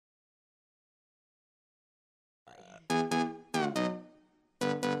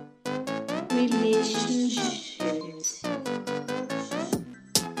Relationships.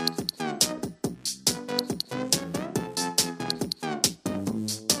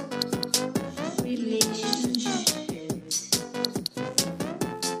 Relationships.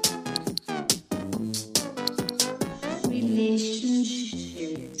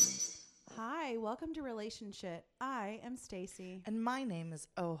 Relationships. Hi, welcome to Relationship. I am Stacy. And my name is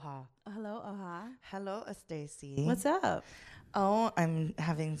Oha. Hello, Oha. Hello, Stacy. What's up? Oh, I'm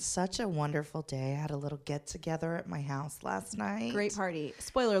having such a wonderful day. I had a little get together at my house last night. Great party.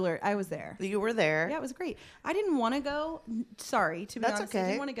 Spoiler alert, I was there. You were there. Yeah, it was great. I didn't want to go. Sorry, to be That's honest, I okay.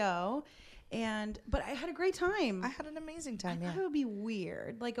 didn't want to go. But I had a great time. I had an amazing I time. thought it would be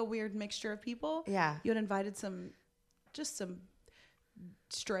weird, like a weird mixture of people. Yeah. You had invited some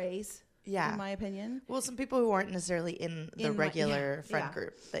strays, Yeah. in my opinion. Well, some people who aren't necessarily in the In my- regular friend yeah.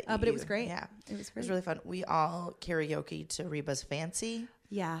 group. That But it was you- great. Yeah. It was It great. was really fun. We all karaoke to Reba's Fancy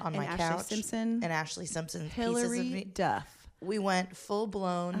Yeah, on and my Ashley couch. Simpson, And Ashley Simpson's Pieces of Hillary Me. Duff. We went full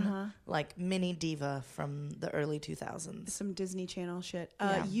blown, Uh-huh. like mini diva from the early 2000s. Some Disney Channel shit.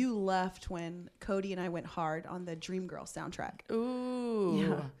 Yeah. You left when Cody and I went hard on the Dreamgirl soundtrack. Ooh.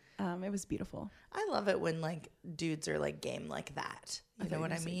 Yeah. It was beautiful. I love it when like dudes are like game like that. You know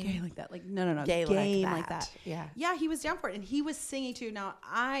what I mean? Gay like that. Like, no. Gay Game like like that. Yeah. Yeah, he was down for it. And he was singing too. Now,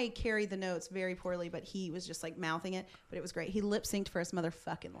 I carried the notes very poorly, but he was just like mouthing it. But it was great. He lip synced for his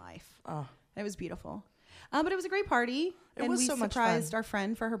motherfucking life. Oh, It was beautiful. But it was a great party. It and was we so much surprised fun. our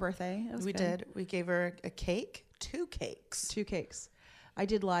friend for her birthday. It was we good. did. We gave her a cake, 2 cakes. 2 cakes. I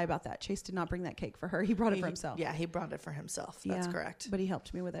did lie about that. Chase did not bring that cake for her. He brought it for himself. Yeah, he brought it for himself. That's Yeah, correct. But he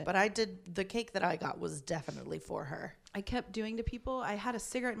helped me with it. But I did, the cake that I got was definitely for her. I kept doing to people. I had a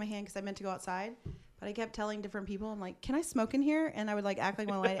cigarette in my hand because I meant to go outside, but I kept telling different people, I'm like, "Can I smoke in here?" And I would like act like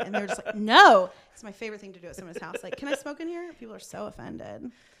I want to light it, and they're just like, "No." It's my favorite thing to do at someone's house. Like, "Can I smoke in here?" People are so offended.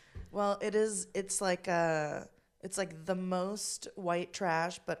 Well, it's like the most white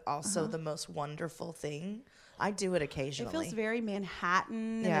trash, but also the most wonderful thing. I do it occasionally. It feels very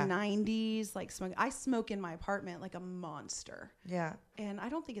Manhattan Yeah. in the 90s. Like smoke. I smoke in my apartment like a monster, Yeah. and I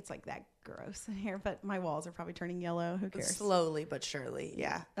don't think it's like that gross in here. But my walls are probably turning yellow. Who cares? Slowly but surely.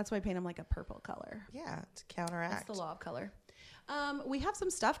 Yeah. That's why I paint them like a purple color. Yeah. To counteract. That's the law of color. We have some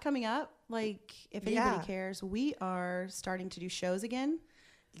stuff coming up. Like, if anybody Yeah. cares, we are starting to do shows again.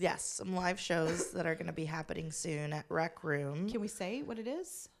 Yes. Some live shows that are going to be happening soon at Rec Room. Can we say what it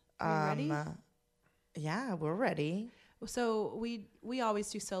is? Are you ready? Yeah, we're ready. So we always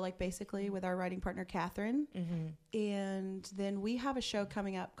do So Like Basically with our writing partner, Catherine. Mm-hmm. And then we have a show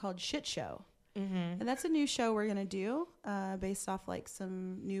coming up called Shit Show. Mm-hmm. And that's a new show we're going to do based off like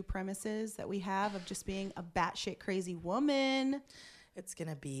some new premises that we have of just being a batshit crazy woman. It's going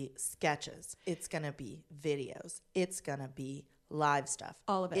to be sketches. It's going to be videos. It's going to be live stuff.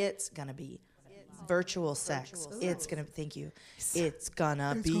 All of it. It's going to be virtual sex. It's going to, thank you. It's going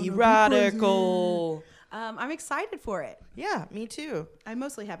to It's be gonna be radical. I'm excited for it. Yeah, me too. I'm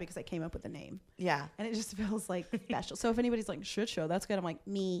mostly happy because I came up with the name. Yeah, And it just feels like special. So if anybody's like, shit show, that's good. I'm like,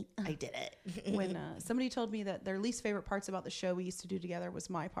 me. I did it. When somebody told me that their least favorite parts about the show we used to do together was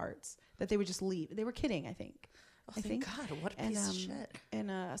my parts, that they would just leave. They were kidding, I think. Oh, I thank think. God. What a And, piece of shit.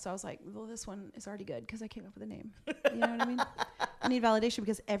 So I was like, well, this one is already good because I came up with a name. You know what I mean? I need validation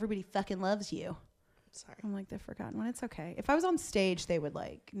because everybody fucking loves you. Sorry. I'm like, they've forgotten one. It's okay. If I was on stage, they would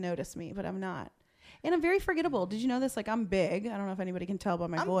like notice me, but I'm not. And I'm very forgettable. Did you know this? Like, I'm big. I don't know if anybody can tell by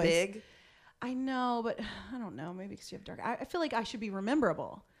my I'm voice. big. I know, but I don't know. Maybe because you have dark. I feel like I should be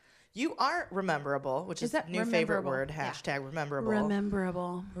rememberable. You are rememberable, which Is is that new favorite rememberable? word. Yeah. Hashtag rememberable.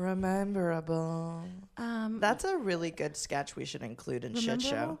 Rememberable. Rememberable. That's a really good sketch we should include in Shit Show.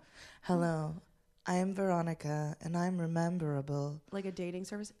 Rememberable? Hello, I am Veronica, and I'm rememberable. Like a dating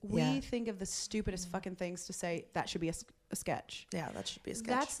service. Yeah. We think of the stupidest fucking things to say that should be a sketch. Yeah, that should be a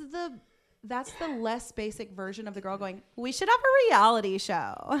sketch. That's the less basic version of the girl going, we should have a reality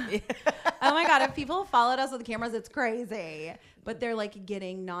show. Oh my God, if people followed us with the cameras, it's crazy. But they're like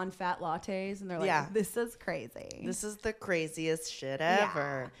getting non-fat lattes and they're like, Yeah. this is crazy. This is the craziest shit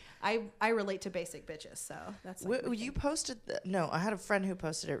ever. I relate to basic bitches, so that's like my You thing. posted, I had a friend who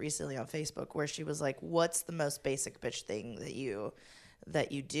posted it recently on Facebook where she was like, what's the most basic bitch thing that you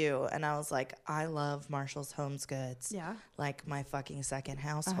do? And I was like, I love Marshall's Homes Goods. Yeah. Like my fucking second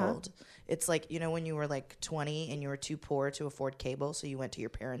household. It's like, when you were like 20 and you were too poor to afford cable, so you went to your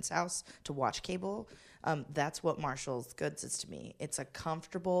parents' house to watch cable. That's what Marshall's Goods is to me. It's a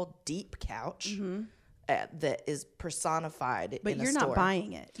comfortable, deep couch that is personified But in a you're store. not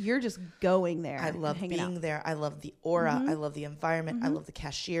buying it. You're just going there. I love hanging being out. there. I love the aura. I love the environment. I love the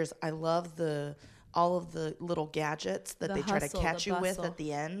cashiers. I love the all of the little gadgets that The they try to hustle, catch the you with bustle. at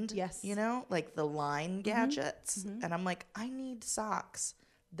the end. Yes. You know, like the line gadgets. And I'm like, I need socks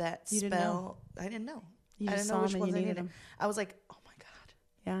that You didn't know. I didn't know. You I just didn't saw know which 'em and ones you I needed needed. 'em. I was like, oh my God,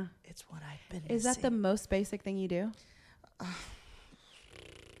 Yeah. it's what I've been Is that the missing. most basic thing you do?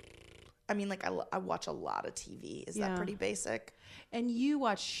 I mean, like, I watch a lot of TV. Is Yeah. that pretty basic? And you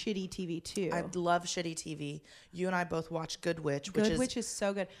watch shitty TV too. I love shitty TV. You and I both watch Good Witch, which Good is Witch is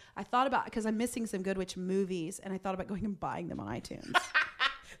so good. I thought about, because I'm missing some Good Witch movies, and I thought about going and buying them on iTunes.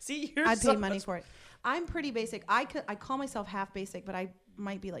 see, you're I'd so pay money much- for it. I'm pretty basic. I call myself half basic, but I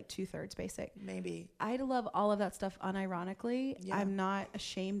might be like 2/3 basic. Maybe. I love all of that stuff unironically. Yeah. I'm not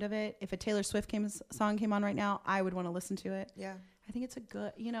ashamed of it. If a Taylor Swift song came on right now, I would want to listen to it. Yeah. I think it's a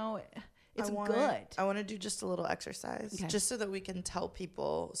good, it's I good. I want to do just a little exercise, Okay. just so that we can tell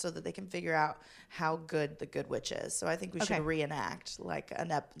people, so that they can figure out how good the Good Witch is. So I think we Okay. should reenact like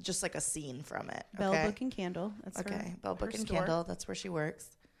just like a scene from it. Bell okay? Book and Candle. That's Okay, Bell her Book and store. Candle. That's where she works.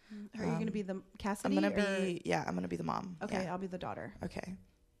 Are you going to be the Cassidy? I'm gonna or- be I'm gonna be the mom. Okay, Yeah. I'll be the daughter. Okay.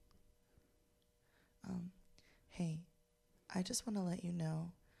 Hey, I just want to let you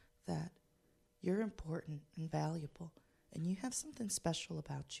know that you're important and valuable, and you have something special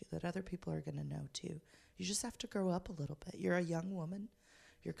about you that other people are going to know too. You just have to grow up a little bit. You're a young woman.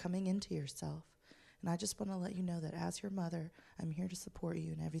 You're coming into yourself. And I just want to let you know that as your mother, I'm here to support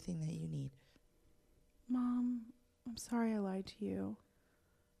you in everything that you need. Mom, I'm sorry I lied to you.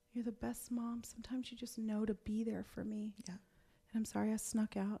 You're the best mom. Sometimes you just know to be there for me. Yeah. And I'm sorry I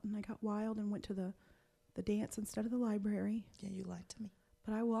snuck out and I got wild and went to the dance instead of the library. Yeah, you lied to me.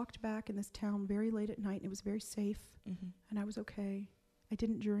 But I walked back in this town very late at night and it was very safe Mm-hmm. and I was okay. I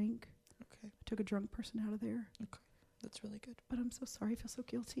didn't drink. Okay. I took a drunk person out of there. Okay. That's really good. But I'm so sorry. I feel so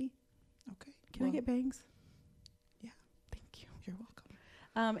guilty. Okay. Can I Well, get bangs? Yeah. Thank you. You're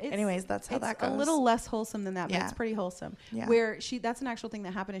welcome. It's, Anyways, that's how it's that goes. a little less wholesome than that, but Yeah. it's pretty wholesome. Yeah. Where that's an actual thing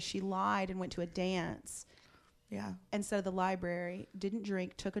that happened is she lied and went to a dance Yeah. instead of the library, didn't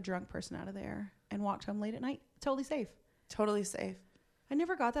drink, took a drunk person out of there and walked home late at night. Totally safe. Totally safe. I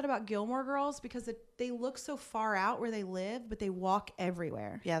never got that about Gilmore Girls because they look so far out where they live, but they walk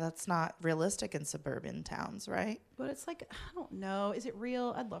everywhere. Yeah, that's not realistic in suburban towns, right? But it's like, I don't know. Is it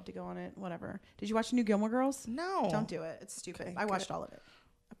real? I'd love to go on it. Whatever. Did you watch the new Gilmore Girls? No. Don't do it. It's stupid. Okay, I watched good. all of it.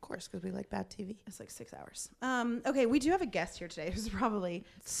 Of course, because we like bad TV. It's like 6 hours. Okay, we do have a guest here today who's probably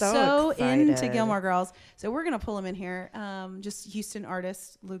So so into excited. Gilmore Girls. So we're going to pull him in here. Just Houston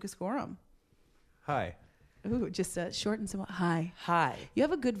artist Lucas Gorham. Hi. Ooh, just short and simple. Hi. Hi. You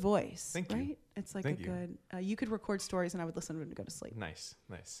have a good voice. Thank you. Right? It's like Thank a you. good. You could record stories and I would listen to them to go to sleep. Nice.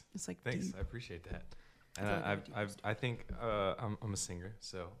 Nice. It's like Thanks. deep. I appreciate that. And feel like I I, would do I, those I think I'm a singer,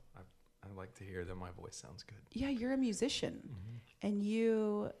 so I like to hear that my voice sounds good. Yeah, you're a musician,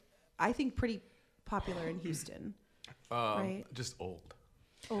 and I think, pretty popular in Houston. Right. Just old.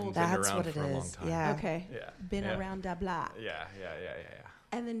 Old. Been That's around what it for a long is. time. Yeah. Okay. Yeah. Been yeah. around da blah. Yeah.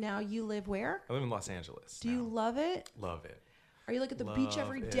 And then now you live where? I live in Los Angeles. Do you now. love it? Love it? Are you like at the beach Love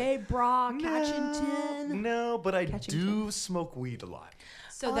every it. day, brah, catching tin? No, but I Catching do smoke weed a lot.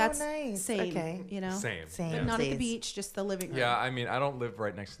 So Oh, that's nice. same, Okay. you know? Same. Same. But Yeah. not at the Same. beach, just the living room. Yeah, I mean, I don't live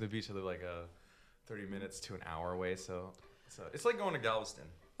right next to the beach. I live like 30 minutes to an hour away, so it's like going to Galveston,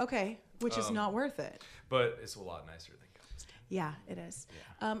 Okay, which is not worth it. but it's a lot nicer than Galveston. Yeah, it is.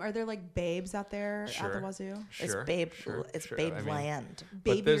 Are there like babes out there at Sure. the wazoo? It's Sure, babe. sure, It's sure. babe I mean, land.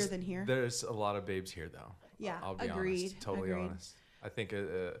 but Babier than here? There's a lot of babes here, though. Yeah, I'll be agreed, honest. Totally agreed. honest. I think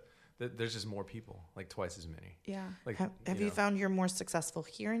there's just more people, like twice as many. Yeah. Like, Have you know. found you're more successful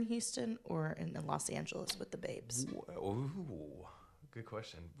here in Houston or in Los Angeles with the babes? Ooh, good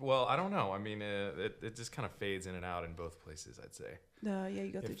question. Well, I don't know. I mean, it just kind of fades in and out in both places, I'd say. Yeah,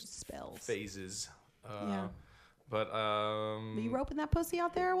 you go through If- spells. Phases. Yeah. But But you roping that pussy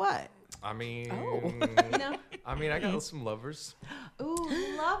out there or what? I mean, You know? I mean, I got some lovers. Ooh,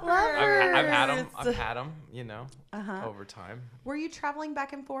 lovers. I've had them. I've had them. You know, Uh-huh. over time. Were you traveling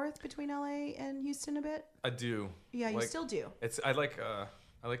back and forth between LA and Houston a bit? I do. Yeah, you Like, still do. I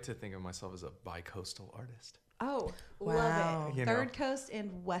like to think of myself as a bi-coastal artist. Oh, Wow. love it. You know. Third Coast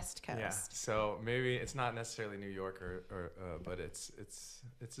and West Coast. Yeah. So maybe it's not necessarily New York but it's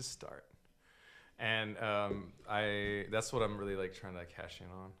a start. And that's what I'm really like trying to cash in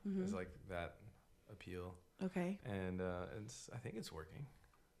on is like that appeal. Okay. And I think it's working.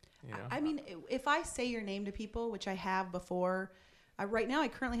 You know? I mean, if I say your name to people, which I have before, right now I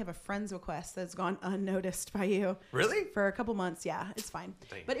currently have a friend's request that's gone unnoticed by you Really? for a couple months. Yeah, it's fine.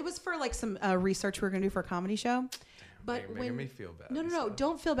 Dang. But it was for like some research we were going to do for a comedy show. But making me feel bad. No,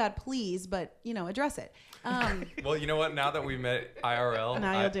 don't feel bad, please. But address it. Well, you know what? Now that we met IRL,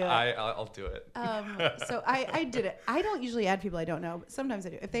 Now you'll do it. I'll do it. So I did it. I don't usually add people I don't know, but sometimes I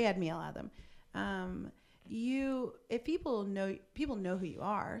do. If they add me, I'll add them. If people know who you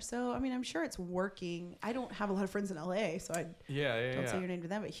are. So I mean, I'm sure it's working. I don't have a lot of friends in LA, so I don't say your name to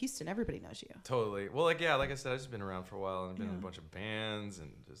them. But Houston, everybody knows you. Totally. Well, like I said, I've just been around for a while and been in a bunch of bands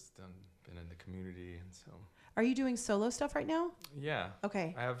and just been in the community, and so. Are you doing solo stuff right now? Yeah.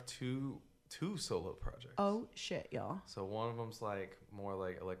 Okay. I have two solo projects. Oh shit, y'all. So one of them's like more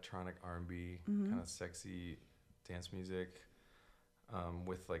like electronic R&B, kind of sexy dance music,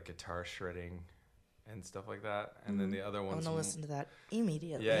 with like guitar shredding and stuff like that. And then the other one's... I want to listen to that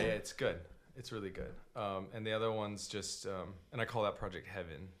immediately. Yeah, it's good. It's really good. And the other one's just... and I call that Project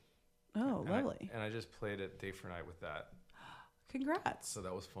Heaven. Oh, lovely. And I just played at Day for Night with that. Congrats. So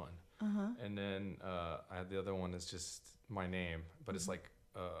that was fun. And then I had the other one is just my name, but it's like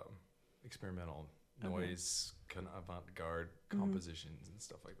experimental noise, kind of avant-garde compositions and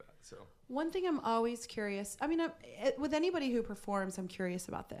stuff like that. So one thing I'm always curious, I mean, with anybody who performs, I'm curious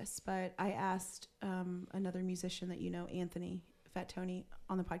about this, but I asked another musician that Anthony Fat Tony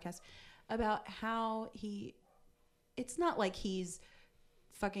on the podcast, about how it's not like he's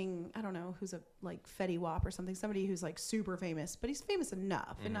fucking, I don't know, who's a like Fetty Wap or something, somebody who's like super famous, but he's famous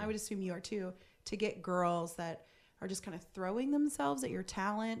enough, and I would assume you are too, to get girls that are just kind of throwing themselves at your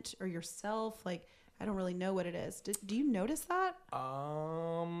talent or yourself. Like, I don't really know what it is. Do you notice that?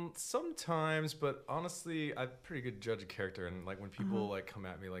 Sometimes, but honestly, I'm a pretty good judge of character, and like when people like come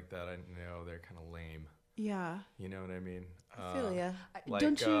at me like that, I know they're kind of lame. Yeah. You know what I mean? I feel ya. Like,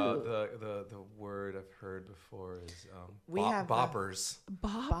 don't you? The word I've heard before is we have boppers.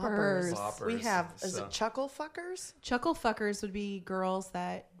 Boppers. We have, is it chuckle fuckers? Chuckle fuckers would be girls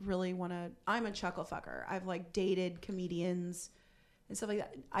that really want to. I'm a chuckle fucker. I've like dated comedians and stuff like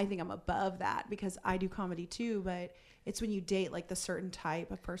that. I think I'm above that because I do comedy too, but it's when you date like the certain type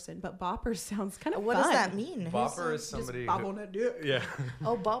of person. But boppers sounds kind of What fun. does that mean? Bopper is somebody. Just bob on that dick. Yeah.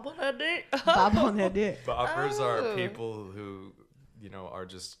 Oh, bob on that dick. Bob on that dick. Boppers are people who, are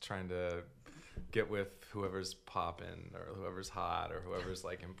just trying to get with whoever's popping or whoever's hot or whoever's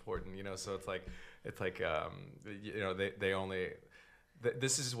like important, so it's like they only,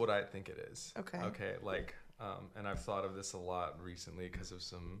 this is what I think it is. Okay. Like, and I've thought of this a lot recently because of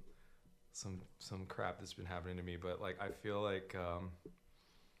some crap that's been happening to me, but like, I feel like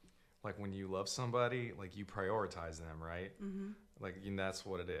when you love somebody, like you prioritize them, right? Like, that's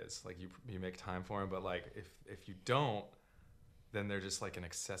what it is. Like you make time for them, but like if you don't, then they're just like an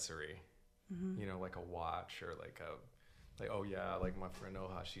accessory, like a watch or like oh yeah, like my friend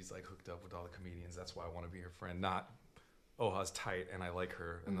Oha, she's like hooked up with all the comedians. That's why I want to be her friend. Not Oha's tight and I like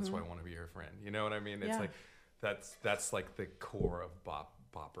her and that's why I want to be her friend. You know what I mean? It's like that's like the core of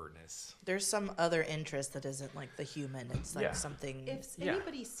bopperness. There's some other interest that isn't like the human. It's like something. If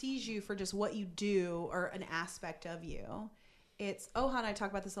anybody sees you for just what you do or an aspect of you, it's Oha and I talk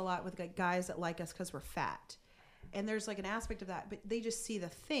about this a lot with like guys that like us because we're fat. And there's like an aspect of that, but they just see the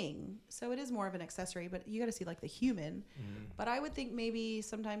thing. So it is more of an accessory, but you got to see like the human. But I would think maybe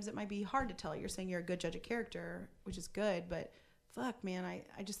sometimes it might be hard to tell. You're saying you're a good judge of character, which is good, but fuck, man, I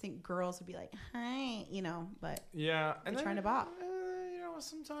just think girls would be like, hi, but yeah, and trying to bop.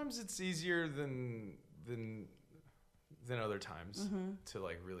 Sometimes it's easier than other times to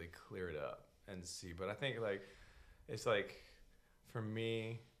like really clear it up and see. But I think like it's like for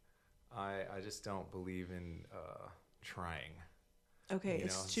me, I just don't believe in trying. Okay,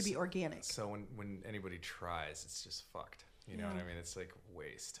 it should be organic. So when anybody tries, it's just fucked. You know what I mean? It's like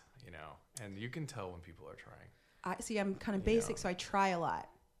waste. And you can tell when people are trying. I'm kind of basic, so I try a lot.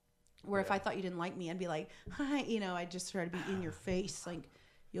 Where if I thought you didn't like me, I'd be like, hi, I'd just try to be in your face, like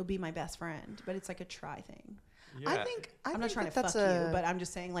you'll be my best friend. But it's like a try thing. Yeah. I'm not trying to fuck you, but I'm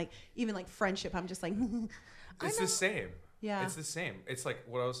just saying, like, even like friendship, I'm just like, it's the same. Yeah, it's the same. It's like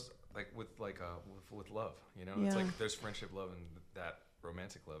what I was like with love. It's like there's friendship love and that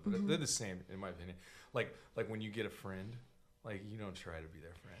romantic love, but they're the same in my opinion. Like when you get a friend, like you don't try to be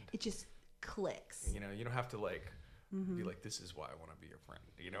their friend. It just clicks. You don't have to like. Be like, this is why I want to be your friend.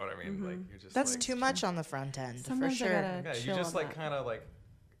 You know what I mean? Like you're just that's like, too much on the front end. Sometimes for sure. Yeah, you just like kind of like,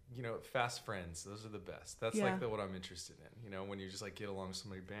 fast friends. Those are the best. That's like what I'm interested in. When you just like get along with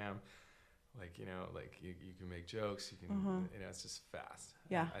somebody, bam, like like you can make jokes. You can it's just fast.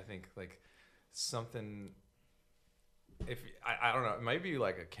 Yeah, and I think like something. If I don't know, it might be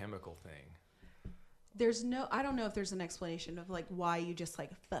like a chemical thing. I don't know if there's an explanation of like why you just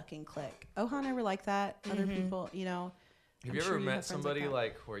like fucking click. Oha never like that. Other people, Have you ever met somebody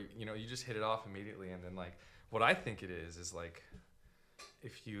like where you just hit it off immediately, and then like what I think it is like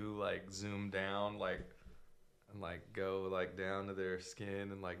if you like zoom down like and like go like down to their skin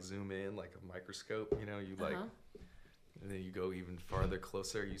and like zoom in like a microscope, you know, you like, and then you go even farther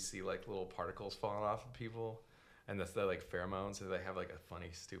closer, you see like little particles falling off of people. And that's the like pheromones, so they have like a funny,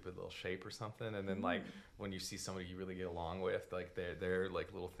 stupid little shape or something. And then like when you see somebody you really get along with, like their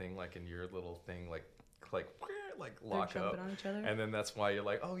like little thing, like in your little thing, like lock They're up. jumping on each other. And then that's why you're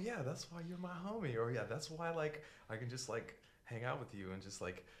like, oh yeah, that's why you're my homie, or yeah, that's why like I can just like hang out with you and just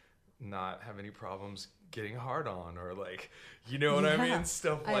like not have any problems getting hard on, or like, you know what I mean,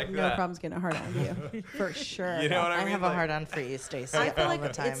 stuff I like have that. no problems getting a hard on you, for sure. You know what I I mean? have a Like, hard on for you, Stacey. I feel all like the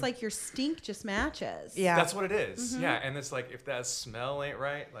time. it's like your stink just matches. Yeah. That's what it is. Yeah, and it's like if that smell ain't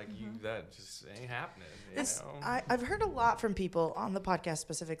right, like you that just ain't happening. You know? I've heard a lot from people on the podcast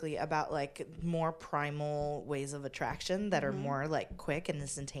specifically about like more primal ways of attraction that are more like quick and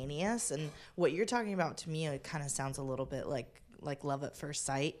instantaneous. And what you're talking about to me, it kind of sounds a little bit like love at first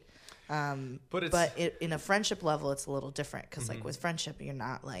sight. But in a friendship level, it's a little different because like with friendship, you're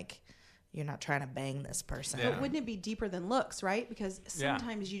not trying to bang this person. Yeah. But wouldn't it be deeper than looks, right? Because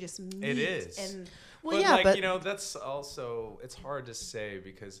sometimes you just meet. It is. And Well, but yeah, like, but you know, that's also, it's hard to say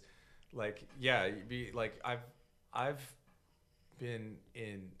because like, yeah, you'd be like, I've been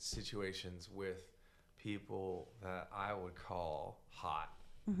in situations with people that I would call hot,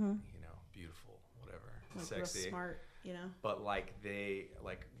 you know, beautiful, whatever, like sexy, real smart, you know. but like they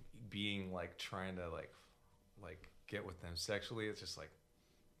like being like trying to like get with them sexually. It's just like,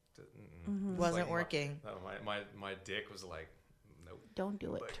 it's wasn't like working. My dick was like, nope. Don't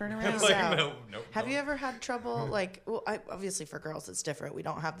do it. Like- Turn around. like, Yeah. nope. Have you ever had trouble like? Well, obviously for girls it's different. We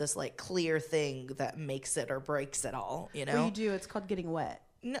don't have this like clear thing that makes it or breaks it all. You know. Well, you do. It's called getting wet.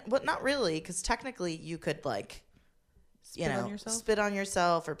 No, but not really, because technically you could like, Spit on yourself? spit on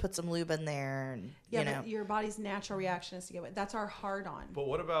yourself or put some lube in there, and Yeah, you know. but your body's natural reaction is to get wet. That's our hard on. But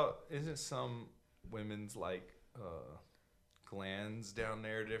what about, isn't some women's like glands down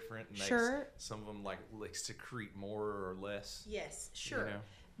there different? And Sure. Some of them like secrete more or less. Yes, you sure. know?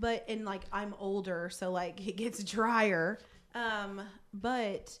 But and like I'm older, so like it gets drier.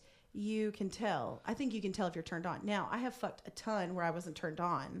 But you can tell. I think you can tell if you're turned on. Now I have fucked a ton where I wasn't turned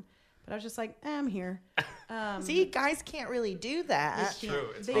on, but I was just like, I'm here. See, guys can't really do that They True.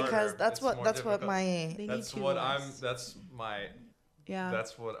 It's They- because harder. that's It's what more that's what difficult. my They That's need to what less. that's my Yeah.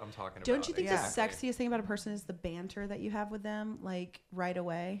 that's what I'm talking about. Don't you think Yeah. the sexiest thing about a person is the banter that you have with them, like right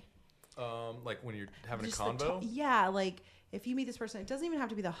away? like when you're having Just a the convo? yeah, like if you meet this person, it doesn't even have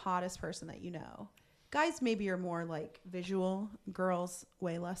to be the hottest person that you know. Guys maybe are more like visual, girls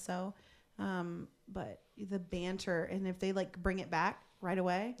way less so. But the banter, and if they like bring it back right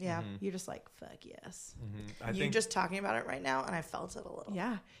away, yeah. you're just like, fuck yes. I You're think just talking about it right now, and I felt it a little.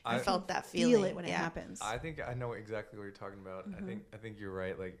 Yeah. I I- felt that Feel feeling. it when it yeah. happens. I think I know exactly what you're talking about. I think you're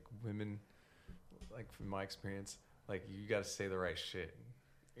right. Like women, like from my experience, like you got to say the right shit.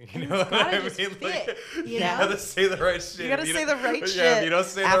 You know what gotta I just mean? fit, Like, you you know? gotta say the right shit. You gotta If say the right yeah, shit if you don't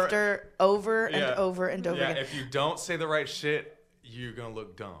say after over and Yeah. over and over yeah, again. if you don't say the right shit, you're gonna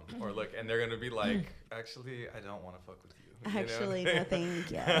look dumb, or look, and they're gonna be like, actually, I don't want to fuck with you. You know? Actually, no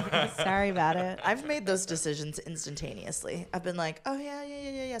thank you. Sorry about it. I've made those decisions instantaneously. I've been like, oh yeah,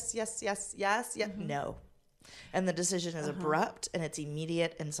 yes, no. And the decision is abrupt and it's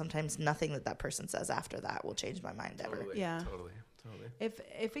immediate, and sometimes nothing that person says after that will change my mind ever. Totally, Yeah. totally.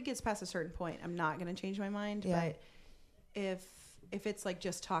 If it gets past a certain point, I'm not gonna change my mind. Yeah. But if it's like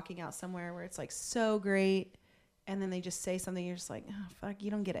just talking out somewhere where it's like so great, and then they just say something, you're just like, oh fuck,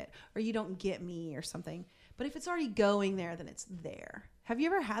 you don't get it, or you don't get me, or something. But if it's already going there, then it's there. Have you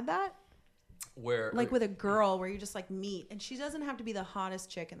ever had that? Where Like with a girl where you just like meet, and she doesn't have to be the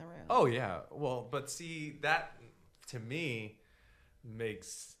hottest chick in the room. Oh yeah. Well, but see that to me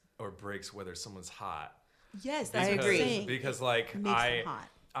makes or breaks whether someone's hot. Yes, that's I what agree. I'm saying. Because like Makes them hot.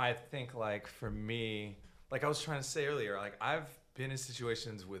 I think like for me, like I was trying to say earlier, like I've been in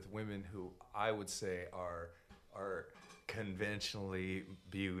situations with women who I would say are conventionally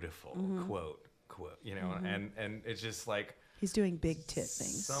beautiful, Mm-hmm. quote, you know, and it's just like He's doing big tit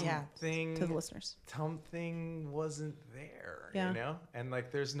things Yeah. something to the listeners. something wasn't there, Yeah. you know? And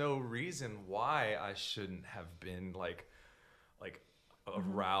like there's no reason why I shouldn't have been like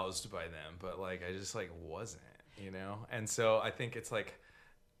aroused by them, but like I just like wasn't, you know? And so I think it's like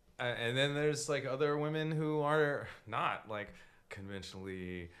and then there's like other women who are not like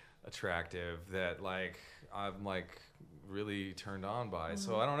conventionally attractive that like I'm like really turned on by.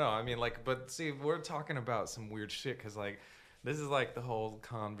 So I don't know. I mean like, but see, we're talking about some weird shit because like this is like the whole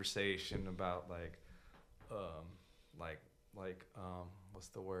conversation about like what's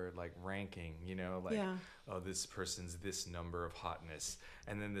the word, like ranking, you know, like Yeah. oh, this person's this number of hotness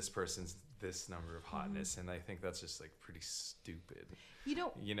and then this person's this number of hotness, and I think that's just like pretty stupid. You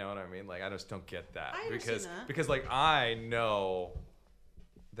don't. You know what I mean? Like I just don't get that. I understand that. Because like I know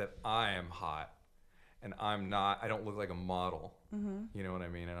that I am hot and I don't look like a model. You know what I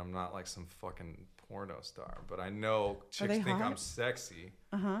mean? And I'm not like some fucking porno star, but I know chicks they think hot? I'm sexy.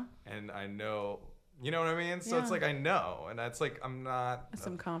 Uh-huh. And I know, you know what I mean? So Yeah. it's like I know, and that's like I'm not.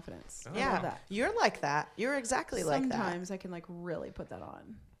 Some confidence. Oh. I love Yeah, that. you're like that. You're exactly like that. Sometimes I can like really put that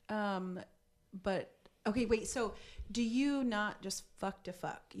on. But okay, wait. So do you not just fuck to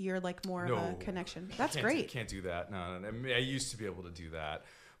fuck? You're like more of a No. connection. That's Can't great. Can't do that. No. I mean, I used to be able to do that,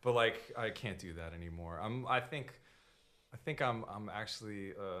 but like I can't do that anymore. I think I'm actually,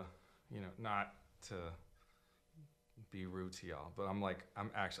 you know, not to be rude to y'all, but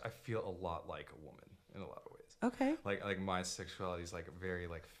I feel a lot like a woman in a lot of ways. Okay. Like my sexuality is like very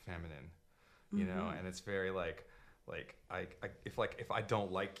like feminine, you know, and it's very like if I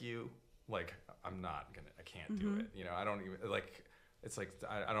don't like you, like I can't do it, you know. I don't even like, it's like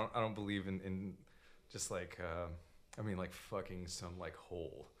I don't believe in just like I mean like fucking some like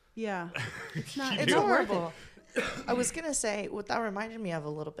hole. Yeah. It's not. It's It's not worth it. horrible. I was gonna say what that reminded me of a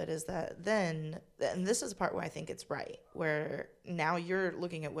little bit is that then, and this is the part where I think it's right, where now you're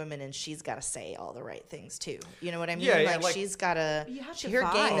looking at women and she's got to say all the right things too. You know what I mean? Yeah, like, like- she's got to. You have to Her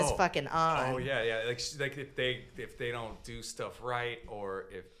game is vibe. fucking on. Oh yeah. Like if they don't do stuff right, or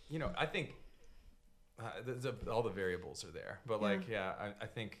if you know, I think all the variables are there. But like I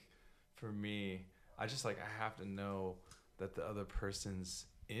think for me, I just like I have to know that the other person's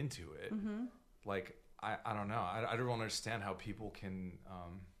into it. Like I don't know. I don't understand how people can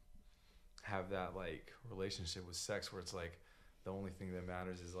have that like relationship with sex where it's like the only thing that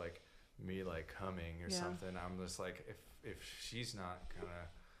matters is like me like coming or something. I'm just like if she's not gonna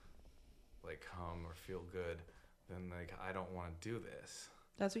like come or feel good, then like I don't want to do this.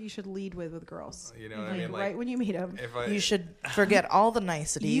 That's what you should lead with girls. You know what I Like, mean? Like right when you meet them. if I You should forget all the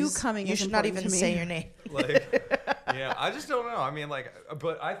niceties. You coming You is should not important even to me. say your name. like yeah, I just don't know. I mean like,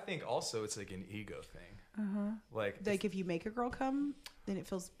 but I think also it's like an ego thing. Like Like if you make a girl come, then it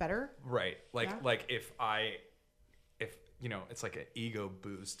feels better. right, like Yeah. like if you know, it's like an ego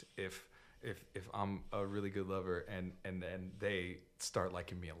boost if I'm a really good lover and then they start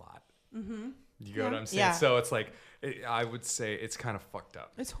liking me a lot. You get what Yeah. I'm saying? Yeah. So it's like I would say it's kind of fucked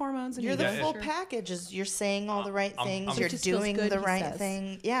up. It's hormones and You're the ego. full Sure. package. Is you're saying all the right I'm- things. I'm- You're It just feels doing good, the he right says.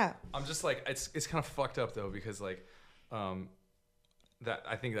 thing. Yeah. I'm just like it's kind of fucked up though because like that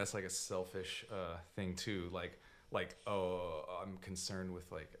I think that's like a selfish thing too. Like oh, I'm concerned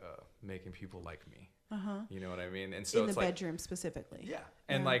with like making people like me. You know what I mean? And so In the it's like bedroom specifically. yeah,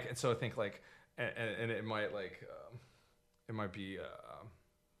 and Yeah. like and so I think like and it might like it might be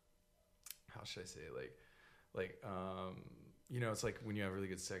how should I say it? Like you know, it's like when you have really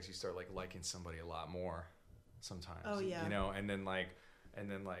good sex, you start like liking somebody a lot more sometimes. Oh, yeah. You know, and then like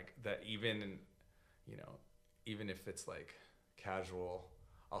that even you know, even if it's like casual,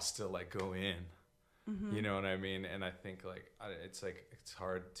 I'll still like go in. You know what I mean? And I think like it's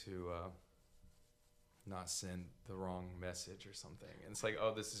hard to not send the wrong message or something. And it's like,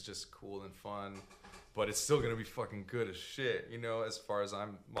 oh, this is just cool and fun, but it's still gonna be fucking good as shit, you know, as far as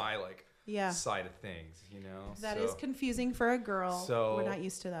my like Yeah. side of things, you know. That is confusing for a girl. So- We're not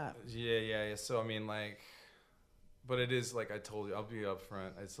used to that. yeah. So I mean, like, but it is like I told you, I'll be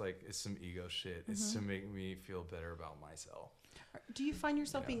upfront. It's like it's some ego shit. It's to make me feel better about myself. Do you find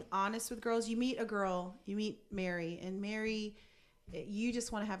yourself being honest with girls? You meet a girl, you meet Mary, and Mary, you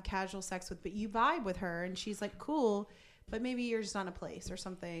just want to have casual sex with, but you vibe with her, and she's like, cool, but maybe you're just on a place or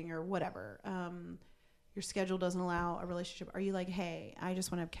something or whatever. Your schedule doesn't allow a relationship. Are you like, hey, I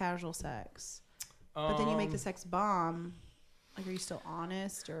just want to have casual sex, but then you make the sex bomb? Like, are you still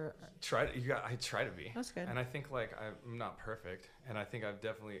honest or? I try to be. That's good. And I think like I'm not perfect, and I think I've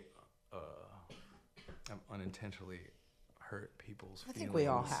definitely I'm unintentionally hurt people's I feelings. think we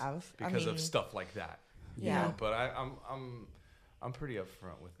all have. I because mean, of stuff like that. you Yeah. know? But I'm pretty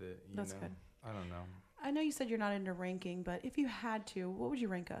upfront with it. You That's know? good. I don't know. I know you said you're not into ranking, but if you had to, what would you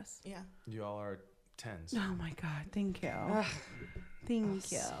rank us? Yeah. You all are 10s. Oh my God! Thank you.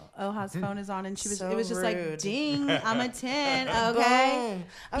 Thank you. Oha's phone is on, and she was. So it was just like, rude. ding! I'm a 10. Okay. Boom.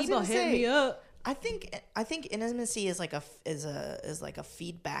 I was People gonna hit say, me up. I think intimacy is like a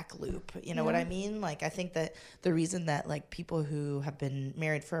feedback loop. You know what I mean? Like I think that the reason that like people who have been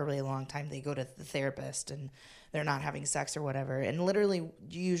married for a really long time, they go to the therapist and they're not having sex or whatever. And literally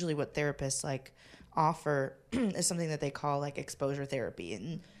usually what therapists like offer is something that they call like exposure therapy.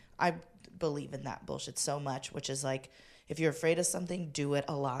 And I believe in that bullshit so much, which is like If you're afraid of something, do it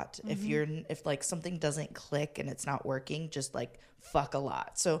a lot. If like something doesn't click and it's not working, just like fuck a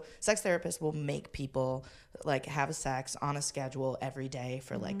lot. So sex therapists will make people like have sex on a schedule every day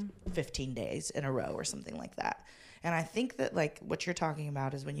for like 15 days in a row or something like that. And I think that like what you're talking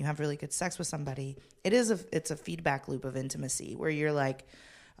about is when you have really good sex with somebody, it's a feedback loop of intimacy where you're like,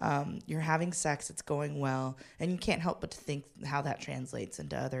 you're having sex, it's going well, and you can't help but to think how that translates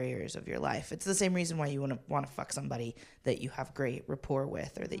into other areas of your life. It's the same reason why you want to fuck somebody that you have great rapport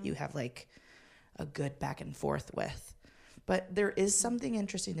with, or that you have like a good back and forth with. But there is something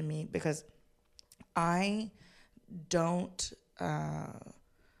interesting to me because I don't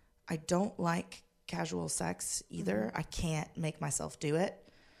like casual sex either. I can't make myself do it.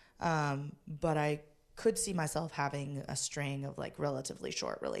 But I could see myself having a string of like relatively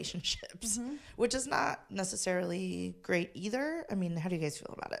short relationships, which is not necessarily great either. I mean, how do you guys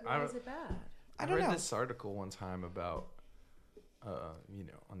feel about it? Why is it bad? I don't know. I read this article one time about,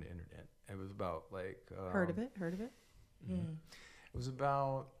 on the internet. It was about like Heard of it? It was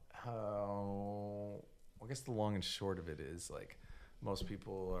about how, I guess the long and short of it is like most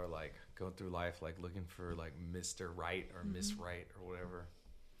people are like going through life like looking for like Mr. Right or Miss Right or whatever,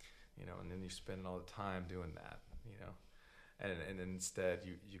 and then you spend all the time doing that, and instead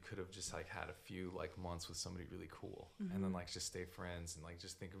you could have just like had a few like months with somebody really cool and then like just stay friends and like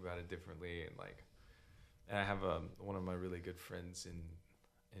just think about it differently and I have one of my really good friends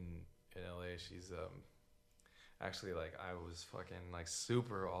in LA. She's actually like I was fucking like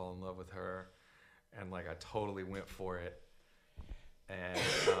super all in love with her and like I totally went for it. And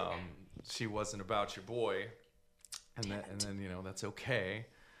she wasn't about your boy, and then that's okay,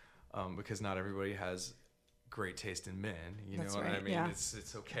 because not everybody has great taste in men. That's what right. I mean? Yeah.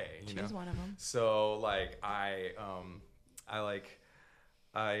 It's okay. She's one of them. So like I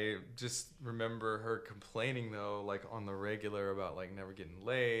just remember her complaining though, like on the regular about like never getting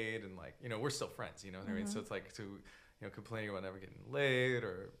laid and like we're still friends. You know what I mean? So it's like complaining about never getting laid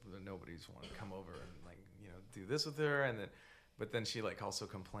or nobody's wanting to come over and like do this with her and then. But then she like also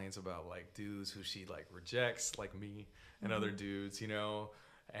complains about like dudes who she like rejects, like me and other dudes,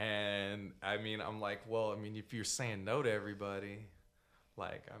 and I mean I'm like, well, I mean if you're saying no to everybody,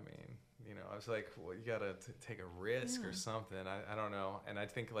 like I mean I was like, well, you gotta take a risk or something. I don't know, and I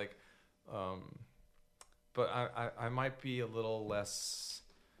think like, but I might be a little less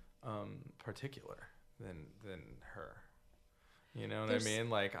particular than her, you know what I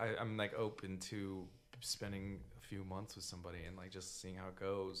mean? Like I'm like open to spending a few months with somebody and like just seeing how it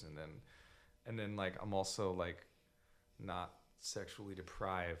goes and then like I'm also like not sexually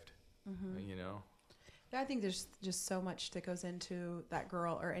deprived, Yeah, I think there's just so much that goes into that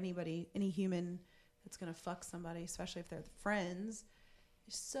girl or anybody, any human that's gonna fuck somebody, especially if they're friends.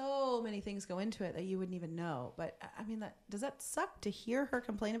 There's so many things go into it that you wouldn't even know. But I mean, does that suck to hear her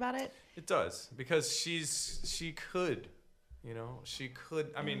complain about it? It does, because she could, she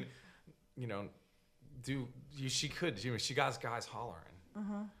could. I mean, she could. She got guys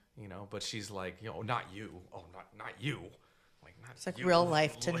hollering, but she's like, not you. Oh, not you. Like not. It's like you. real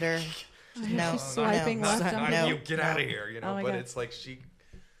life Tinder. No, She's swiping left on not you. you. Get out of here. Oh my but God. it's like she's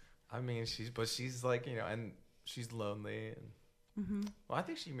like, and she's lonely. And well, I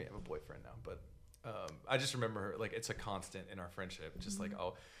think she may have a boyfriend now, but I just remember her like it's a constant in our friendship. Just like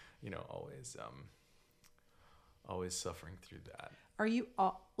always suffering through that. Are you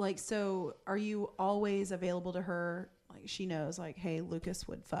are you always available to her? Like she knows, like, hey, Lucas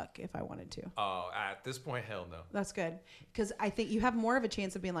would fuck if I wanted to. Oh, at this point, hell no. That's good, because I think you have more of a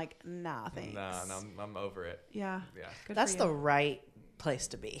chance of being like, nah, thanks. Nah, I'm over it. Yeah. Yeah. Good That's for the you. right place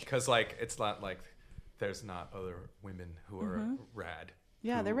to be. Because like it's not like there's not other women who are rad.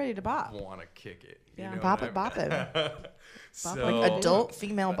 Yeah, who they're ready to bop. Want to kick it. You Yeah. know Bop what it, bop it. I mean? Bop So, like Adult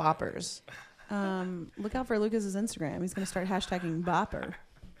female boppers. Look out for Lucas's Instagram. He's gonna start hashtagging bopper.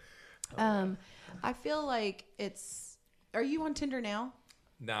 I feel like are you on Tinder now?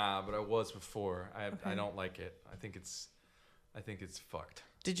 Nah, but I was before. I Okay. don't like it. I think it's fucked.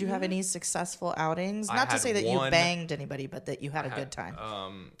 Did you have any successful outings? I Not to had say that you one- banged anybody, but that you had a good time.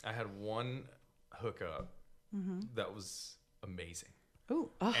 I had one hookup that was amazing.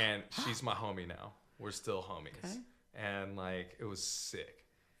 Ooh. And she's my homie now. We're still homies. Okay. And like it was sick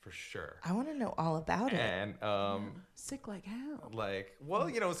for sure. I want to know all about it. And Sick like hell. like, well,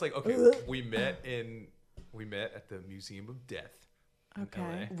 it's like, okay, we met at the Museum of Death in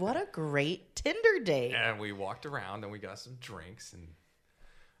Okay. LA. What a great Tinder date. And we walked around and we got some drinks and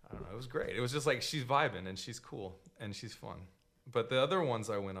I don't know, it was great. It was just like she's vibing and she's cool and she's fun. But the other ones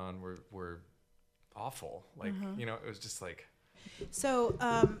I went on were awful. Like, it was just like So,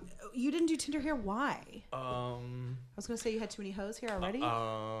 you didn't do Tinder here. Why? I Um, was gonna say you had too many hoes here already.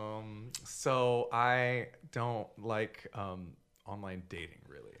 so I don't like online dating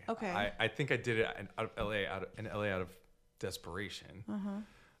really. Okay. I think I did it out of LA out of desperation.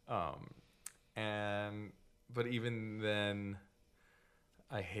 But even then,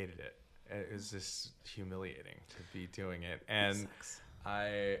 I hated it. It was just humiliating to be doing it, and Sucks.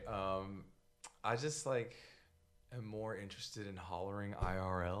 I just like am more interested in hollering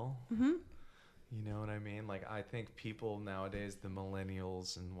IRL. Mm-hmm. You know what I mean? Like, I think people nowadays, the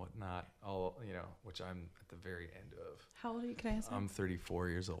millennials and whatnot, all, which I'm at the very end of. How old are you? Can I ask? I'm 34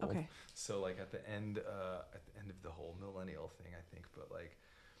 years old. Okay. So like at the end of the whole millennial thing, I think, but like,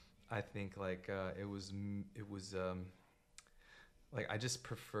 I think like it was like, I just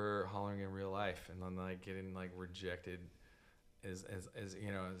prefer hollering in real life, and then like getting like rejected as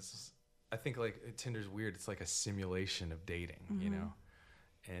I think like Tinder's weird. It's like a simulation of dating,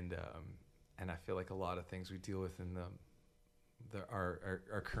 and I feel like a lot of things we deal with in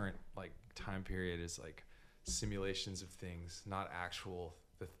our current like time period is like simulations of things, not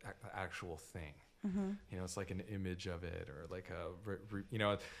the actual thing. It's like an image of it, or like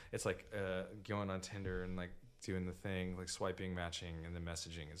it's like going on Tinder and like doing the thing, like swiping, matching, and then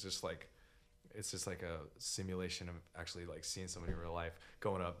messaging. It's just like a simulation of actually like seeing somebody in real life,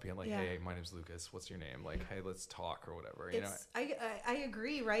 going up, being like, hey, my name's Lucas, what's your name? Like, hey, let's talk, or whatever. I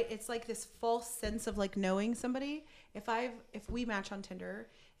agree, right? It's like this false sense of like knowing somebody. If we match on Tinder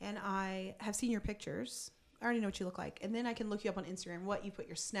and I have seen your pictures, I already know what you look like, and then I can look you up on Instagram, what you put,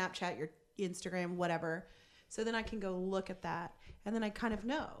 your Snapchat, your Instagram, whatever. So then I can go look at that, and then I kind of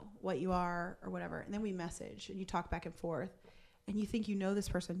know what you are or whatever, and then we message and you talk back and forth. And you think you know this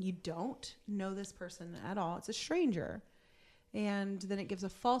person. You don't know this person at all. It's a stranger. And then it gives a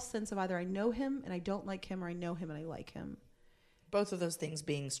false sense of either I know him and I don't like him, or I know him and I like him. Both of those things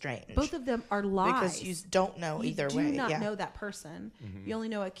being strange. Both of them are lies. Because you don't know either way. You do not know that person. Mm-hmm. You only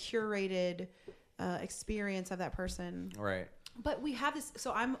know a curated experience of that person. Right. But we have this.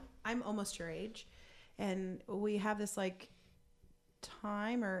 So I'm almost your age. And we have this like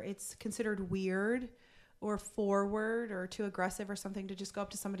time, or it's considered weird or forward or too aggressive or something to just go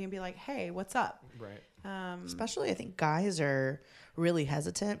up to somebody and be like, hey, what's up? Right. Especially I think guys are really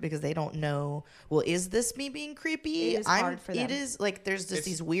hesitant because they don't know, well, is this me being creepy? It is hard for them. It is like, there's just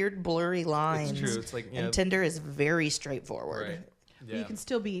these weird blurry lines. It's true. It's like, and Tinder is very straightforward. Right. Yeah. You can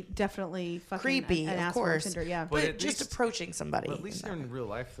still be definitely fucking creepy, of course. Tinder, yeah. But just approaching somebody. But at least in real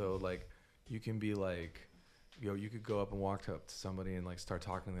life though, like you can be like, you could go up and walk up to somebody and like start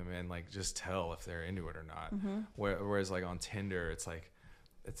talking to them and like just tell if they're into it or not. Mm-hmm. Whereas like on Tinder, it's like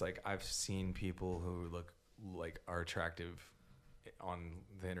I've seen people who look like are attractive on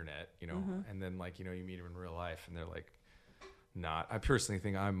the internet, and then like, you meet them in real life and they're like not. I personally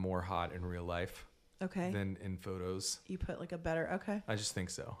think I'm more hot in real life. Okay. Than in photos. You put like a better, okay. I just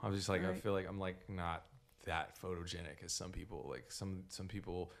think so. I was just like, right. I feel like I'm like not that photogenic as some people, like some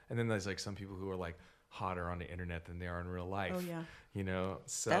people, and then there's like some people who are like hotter on the internet than they are in real life. Oh yeah.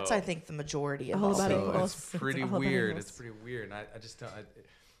 So that's, I think, the majority of all all people. It's pretty weird. It's pretty weird. And I just don't,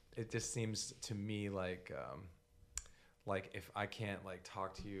 it just seems to me like if I can't like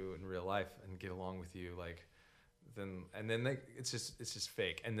talk to you in real life and get along with you, like, then like, it's just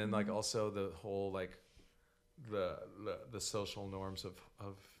fake. And then like also the whole like the social norms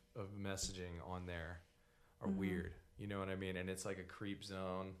of messaging on there are weird. You know what I mean? And it's like a creep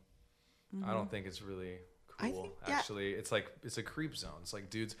zone. I don't think it's really cool. Actually, it's a creep zone. It's like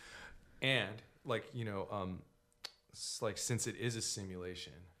dudes, and like it's like, since it is a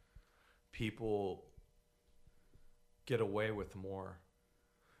simulation, people get away with more.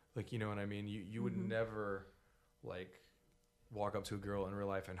 Like, you know what I mean? You would never like walk up to a girl in real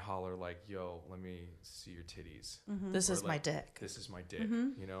life and holler like, "Yo, let me see your titties." This is like, my dick. This is my dick.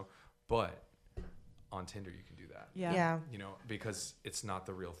 But on Tinder you can do that. Yeah. Because it's not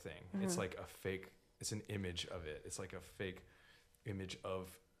the real thing. It's like a fake, it's an image of it. It's like a fake image of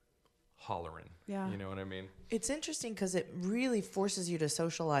hollering. Yeah. You know what I mean? It's interesting because it really forces you to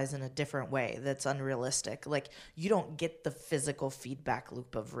socialize in a different way that's unrealistic. Like, you don't get the physical feedback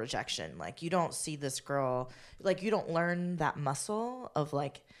loop of rejection. Like, you don't see this girl, like, you don't learn that muscle of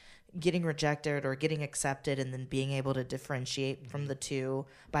like getting rejected or getting accepted and then being able to differentiate from the two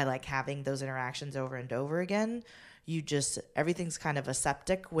by like having those interactions over and over again. You just, everything's kind of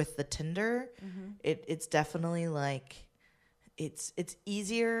aseptic with the Tinder. It's definitely like, it's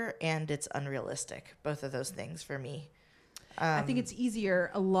easier and it's unrealistic. Both of those things for me. I think it's easier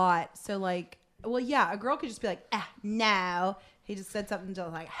a lot. So like, well, yeah, a girl could just be like, no. He just said something to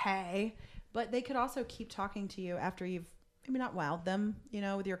like, hey. But they could also keep talking to you after you've maybe not wowed them,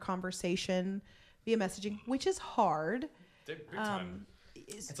 with your conversation via messaging, which is hard. Big time.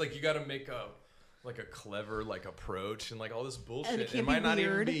 It's like you got to make a clever approach and all this bullshit. And it might not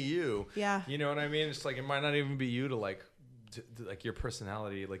even be you. Yeah. You know what I mean? It's it might not even be you to your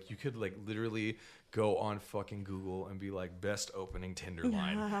personality. You could literally go on fucking Google and be best opening Tinder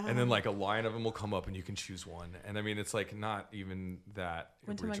line, and then a line of them will come up and you can choose one. And I mean, it's not even that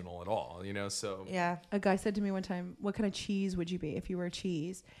original at all, So Yeah. A guy said to me one time, "What kind of cheese would you be if you were a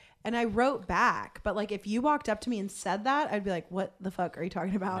cheese?" And I wrote back, but if you walked up to me and said that, I'd be like, "What the fuck are you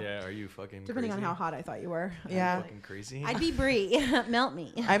talking about?" Yeah, are you fucking Depending crazy? on how hot I thought you were. Yeah. Are you fucking crazy? I'd be Brie. Melt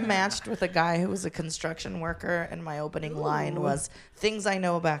me. I matched with a guy who was a construction worker, and my opening line was things I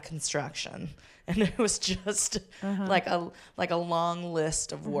know about construction. And it was just like a long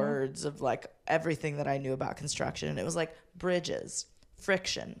list of words of everything that I knew about construction. And it was bridges,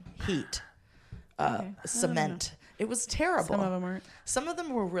 friction, heat, cement. It was terrible. Some of them weren't. Some of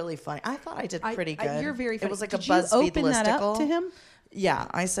them were really funny. I thought I did pretty good. You're very funny. It was Did a you BuzzFeed open that up listicle to him? Yeah,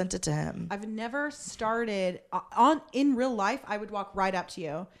 I sent it to him. I've never started in real life. I would walk right up to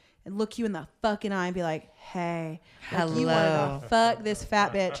you and look you in the fucking eye and be like, "Hey, hello, you wanted to fuck this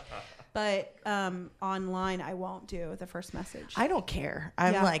fat bitch." But online, I won't do the first message. I don't care.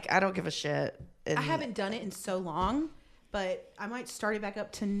 I'm I don't give a shit. And I haven't done it in so long, but I might start it back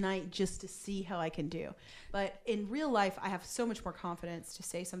up tonight just to see how I can do. But in real life, I have so much more confidence to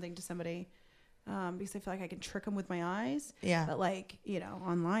say something to somebody because I feel like I can trick them with my eyes. Yeah. But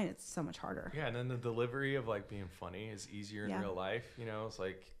online, it's so much harder. Yeah, and then the delivery of being funny is easier in real life. It's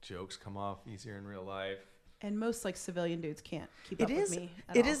jokes come off easier in real life. And most civilian dudes can't keep up with me.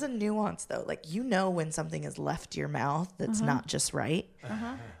 It is a nuance though. When something has left your mouth that's not just right.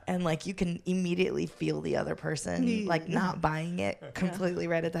 And you can immediately feel the other person not buying it completely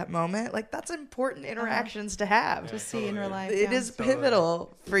right at that moment. That's important interactions to have. To see in real life. It is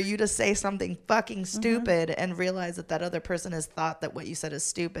pivotal for you to say something fucking stupid and realize that other person has thought that what you said is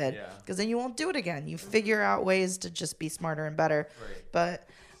stupid. Because then you won't do it again. You figure out ways to just be smarter and better. Right. But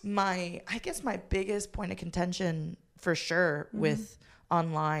I guess my biggest point of contention for sure with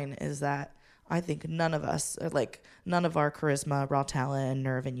online is that I think none of us, none of our charisma, raw talent, and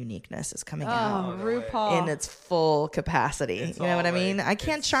nerve and uniqueness is coming out RuPaul. in its full capacity. You know what I mean? I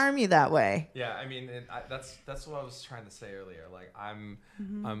can't charm you that way. Yeah, I mean, that's what I was trying to say earlier. I'm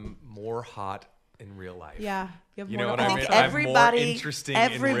more hot in real life. Yeah, you know what I mean? Everybody, I'm more interesting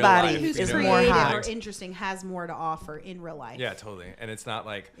everybody in real life, is creative more hot or interesting has more to offer in real life. Yeah, totally. And it's not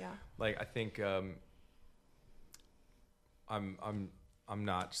I think I'm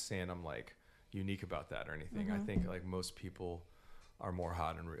not saying I'm unique about that or anything. I think most people are more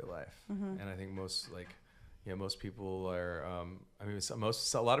hot in real life, and I think most most people are.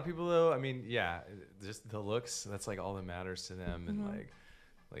 A lot of people though. I mean, yeah, just the looks. That's all that matters to them, and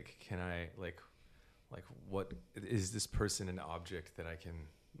can I what is this person an object that I can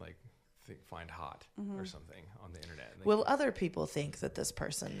find hot or something on the internet? Will other people think that this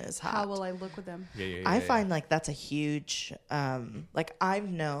person is hot? How will I look with them? I find that's a huge I've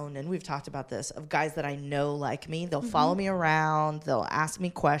known, and we've talked about this, of guys that I know like me. They'll follow me around, they'll ask me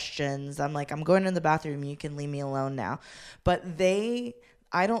questions. I'm I'm going in the bathroom, you can leave me alone now. But I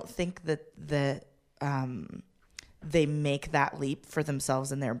don't think that they make that leap for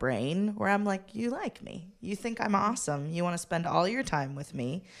themselves in their brain where I'm you like me. You think I'm awesome. You want to spend all your time with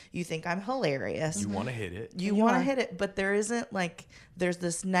me. You think I'm hilarious. You want to hit it. You want to hit it. But there isn't there's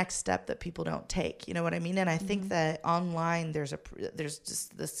this next step that people don't take. You know what I mean? And I think that online there's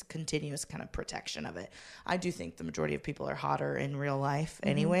just this continuous kind of protection of it. I do think the majority of people are hotter in real life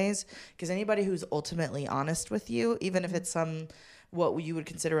anyways, because anybody who's ultimately honest with you, even if it's what you would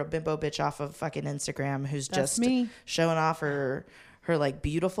consider a bimbo bitch off of fucking Instagram who's just showing off her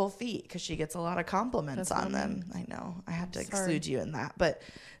beautiful feet because she gets a lot of compliments on them. I know I had to exclude you in that, but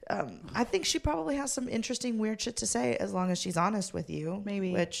I think she probably has some interesting weird shit to say as long as she's honest with you.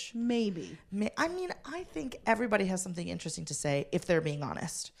 Maybe. I mean, I think everybody has something interesting to say if they're being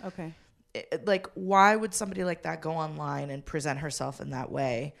honest. Okay. Why would somebody like that go online and present herself in that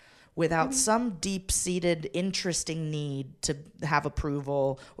way without some deep-seated, interesting need to have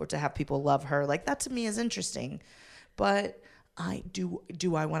approval or to have people love her? That to me is interesting. But I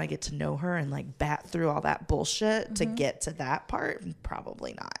want to get to know her and bat through all that bullshit to get to that part?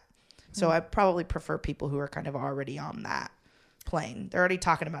 Probably not. So I probably prefer people who are kind of already on that plane. They're already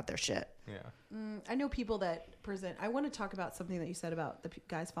talking about their shit. Yeah. I know people that present. I want to talk about something that you said about the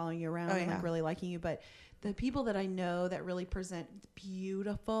guys following you around and really liking you, but the people that I know that really present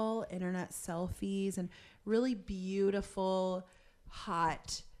beautiful internet selfies and really beautiful,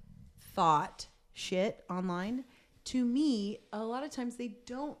 hot thought shit online, to me, a lot of times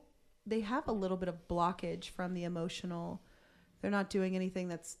they have a little bit of blockage from the emotional. They're not doing anything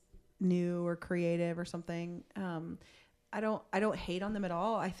that's new or creative or something. I don't hate on them at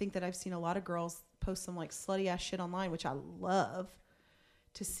all. I think that I've seen a lot of girls post some like slutty ass shit online, which I love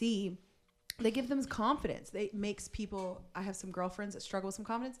to see. They give them confidence. It makes people, I have some girlfriends that struggle with some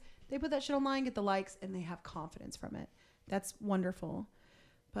confidence. They put that shit online, get the likes, and they have confidence from it. That's wonderful.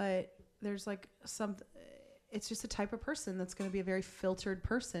 But there's like it's just a type of person that's going to be a very filtered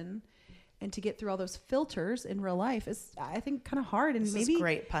person. And to get through all those filters in real life is, I think, kind of hard. And This maybe is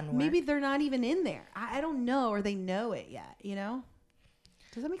great pun work. maybe they're not even in there. I don't know, or they know it yet. You know?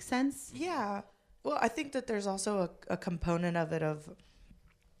 Does that make sense? Yeah. Well, I think that there's also a component of it of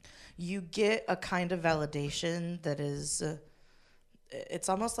you get a kind of validation that is, it's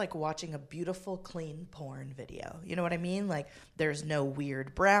almost like watching a beautiful, clean porn video. You know what I mean? Like there's no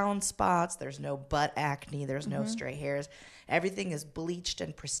weird brown spots. There's no butt acne. There's no stray hairs. Everything is bleached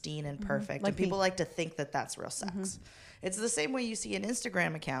and pristine and perfect. Like and people me. like to think that that's real sex. It's the same way you see an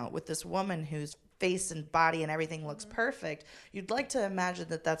Instagram account with this woman whose face and body and everything looks perfect. You'd like to imagine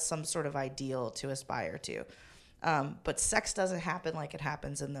that that's some sort of ideal to aspire to. But sex doesn't happen like it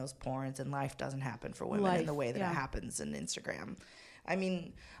happens in those porns, and life doesn't happen for women in the way that it happens in Instagram. I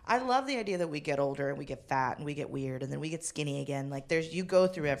mean, I love the idea that we get older and we get fat and we get weird and then we get skinny again. Like you go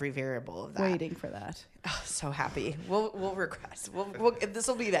through every variable of that. Waiting for that. Oh, so happy. We'll regress. This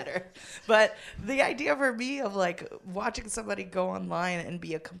will be better. But the idea for me of like watching somebody go online and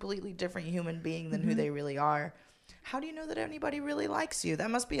be a completely different human being than who they really are. How do you know that anybody really likes you? That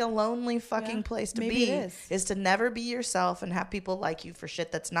must be a lonely fucking place to maybe be. it Is to never be yourself and have people like you for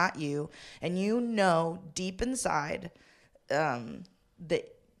shit that's not you. And you know deep inside that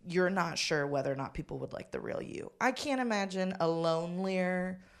you're not sure whether or not people would like the real you. I can't imagine a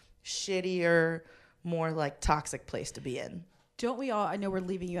lonelier, shittier, more like toxic place to be in. Don't we all, I know we're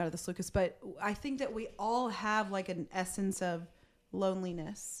leaving you out of this, Lucas, but I think that we all have like an essence of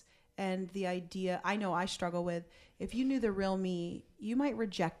loneliness and the idea, I know I struggle with, if you knew the real me, you might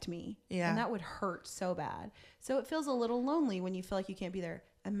reject me. Yeah. And that would hurt so bad. So it feels a little lonely when you feel like you can't be there.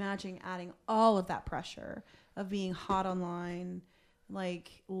 Imagine adding all of that pressure of being hot online,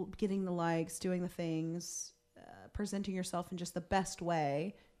 like getting the likes, doing the things, presenting yourself in just the best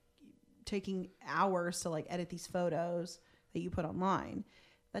way, taking hours to like edit these photos that you put online.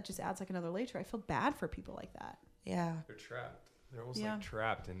 That just adds like another layer to it. I feel bad for people like that. Yeah. They're trapped. They're almost like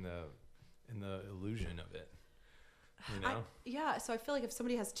trapped in the illusion of it. You know? So I feel like if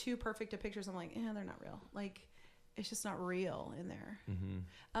somebody has too perfect of pictures, I'm like, they're not real. Like, it's just not real in there.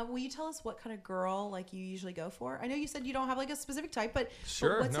 Will you tell us what kind of girl like you usually go for? I know you said you don't have like a specific type, but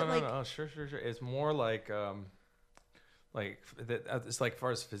sure, but what's no, sure. It's more like that. It's like, as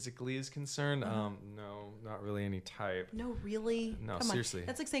far as physically is concerned, no, not really any type. No, really? No, Come seriously. on.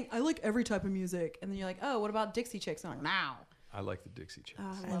 That's like saying I like every type of music, and then you're like, oh, what about Dixie Chicks? And I'm like, no. I like the Dixie Chicks.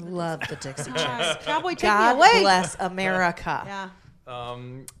 I love the Dixie Chicks. Cowboy, take God me away. bless America. Yeah.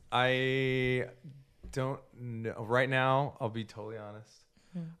 I don't know. Right now, I'll be totally honest.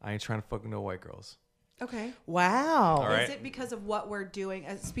 I ain't trying to fuck no white girls. Okay. Wow. All right. Is it because of what we're doing?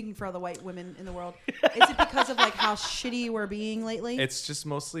 Speaking for all the white women in the world, is it because of like how shitty we're being lately? It's just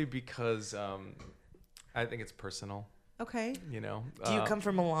mostly because I think it's personal. Okay. You know. Do you come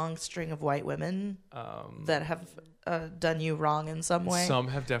from a long string of white women that have done you wrong in some way? Some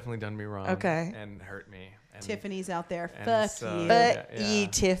have definitely done me wrong. Okay. And hurt me. And Tiffany's out there. and Fuck so- you. But Yeah. ye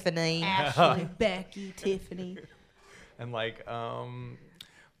Tiffany. Ashley, Becky, Tiffany. And like,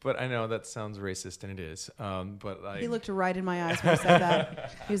 but I know that sounds racist, and it is. But like, He looked right in my eyes when he said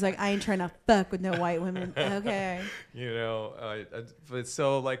that. He was like, I ain't trying to fuck with no white women. Okay. you know, but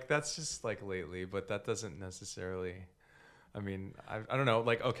so like that's just like lately, but that doesn't necessarily. I mean, I don't know.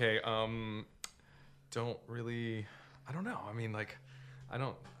 Like, okay, don't really. I don't know. I mean, like, I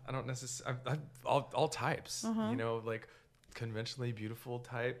don't necessarily. All types. You know, like conventionally beautiful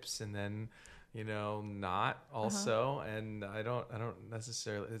types, and then you know not also. And I don't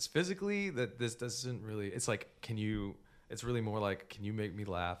necessarily. It's physically that this doesn't really. It's like, can you? It's really more like, can you make me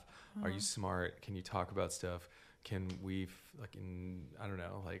laugh? Are you smart? Can you talk about stuff? Can we I don't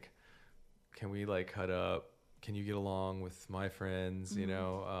know, like, can we like cut up? Can you get along with my friends? You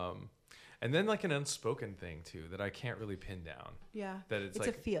know, and then like an unspoken thing too that I can't really pin down. Yeah. That it's like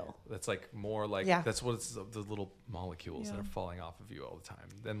like a feel. That's like more like that's what it's the little molecules that are falling off of you all the time,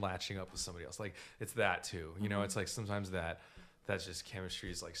 then latching up with somebody else. Like it's that too. You know, it's like sometimes that's just chemistry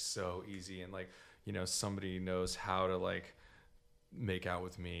is like so easy, and like, you know, somebody knows how to like make out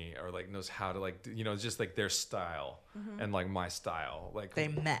with me, or like knows how to like, you know, just like their style and like my style, like They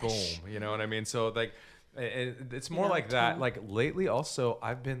mesh. boom, you know what I mean? So like It's more like that. Like lately, also,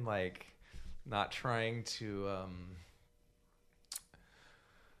 I've been like not trying to.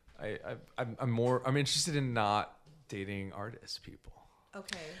 I'm interested in not dating artist people.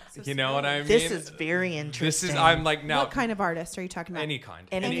 Okay. So You know what I mean? This is very interesting. I'm like now. What kind of artist are you talking about? Any kind.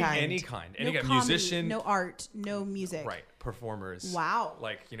 Any kind. Any kind. No Any kind. comedy, Musician. no art, no music. Right. Performers. Wow.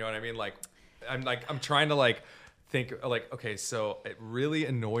 Like, you know what I mean? Like, I'm trying to like think like, okay, so it really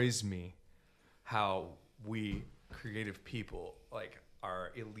annoys me how we creative people like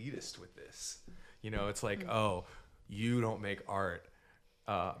are elitist with this. You know, it's like, oh, you don't make art.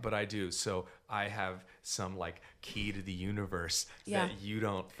 But I do. So I have some like key to the universe that you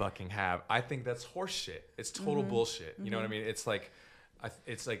don't fucking have. I think that's horseshit. It's total bullshit. You know what I mean? It's like,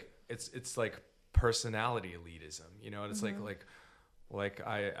 it's like personality elitism. You know, and it's like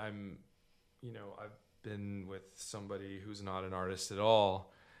I'm, you know, I've been with somebody who's not an artist at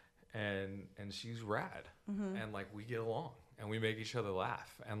all, and she's rad, and like we get along and we make each other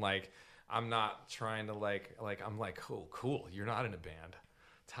laugh, and like I'm not trying to like I'm like, oh cool, you're not in a band.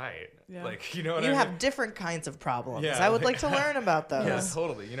 Tight. Like, you know what I mean? You have different kinds of problems. Yeah. I would like to learn about those. Yeah,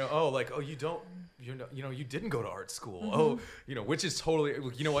 totally. You know, you don't, you know, you didn't go to art school. Oh, you know, which is totally,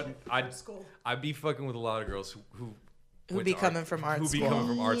 you know what? I'd be fucking with a lot of girls who be coming from art school. Who be coming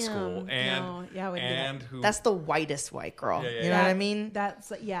from art school. And who. That's the whitest white girl. Yeah, you know what I mean?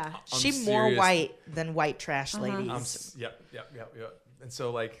 That's She's more white than white trash ladies. Yep. And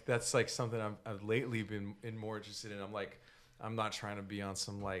so like, that's like something I've lately been more interested in. I'm not trying to be on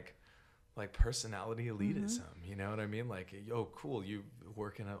some like personality elitism. You know what I mean? Like, yo, cool, you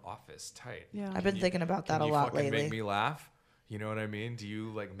work in an office, tight. Yeah. I've been thinking about that a lot lately. Make me laugh. You know what I mean? Do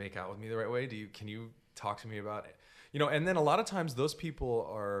you like make out with me the right way? Can you talk to me about it? You know, and then a lot of times those people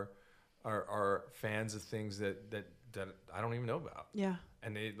are fans of things that I don't even know about. Yeah.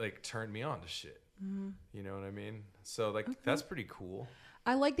 And they like turn me on to shit. You know what I mean? So like that's pretty cool.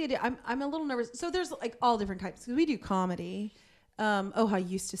 I like the idea. I'm a little nervous. So there's like all different types. We do comedy. How I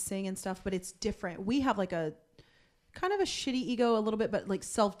used to sing and stuff, but it's different. We have like a kind of a shitty ego a little bit, but like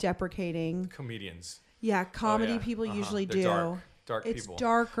self-deprecating. Comedians. Yeah, comedy people usually They're do. Dark it's people.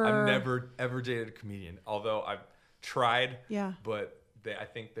 Darker. I've never ever dated a comedian, although I've tried. Yeah. But I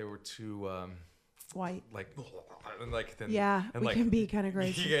think they were too white. Like, and like then. Yeah, and we like, can be kind of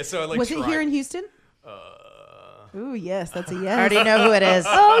crazy. Yeah, so I like. Was tried. it here in Houston? Ooh, yes, that's a yes. I already know who it is.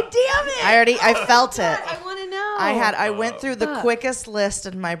 Oh, damn it! I felt it. I want to know. I went through the quickest list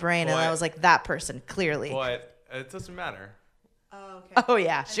in my brain, and What? I was like, that person, clearly. But it doesn't matter. Oh, okay. Oh,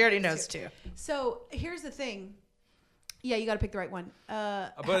 yeah. She already knows, too. So here's the thing. Yeah, you got to pick the right one.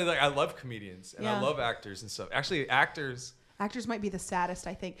 But like, I love comedians and I love actors and stuff. Actually, actors might be the saddest,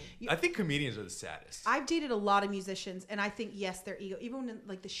 I think. I think comedians are the saddest. I've dated a lot of musicians, and I think, yes, their ego, even in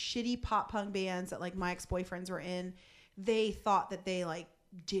like the shitty pop punk bands that like my ex-boyfriends were in, they thought that they like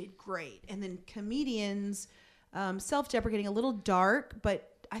did great. And then comedians, self-deprecating, a little dark, but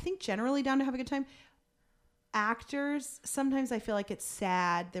I think generally down to have a good time. Actors, sometimes I feel like it's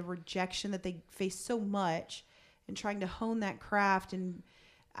sad, the rejection that they face so much and trying to hone that craft. And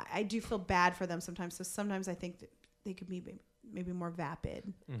I do feel bad for them sometimes. So sometimes I think that they could be maybe more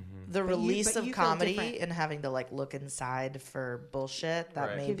vapid. The release but of you feel comedy different. and having to like look inside for bullshit, that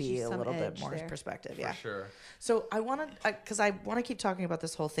Right. may Gives be you a some little bit edge more there. perspective. For Yeah. sure. So I want to, because I want to keep talking about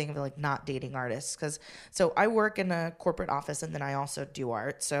this whole thing of like not dating artists. So I work in a corporate office and then I also do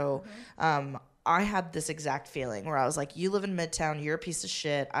art. So I had this exact feeling where I was like, you live in Midtown, you're a piece of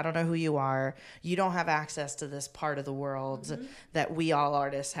shit. I don't know who you are. You don't have access to this part of the world that we all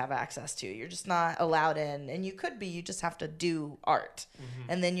artists have access to. You're just not allowed in. And you could be, you just have to do art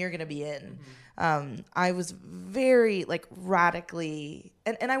and then you're going to be in. I was very like radically,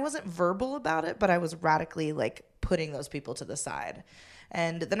 and I wasn't verbal about it, but I was radically like putting those people to the side.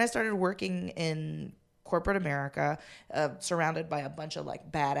 And then I started working in corporate America, surrounded by a bunch of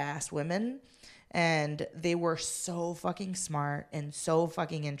like badass women. And they were so fucking smart and so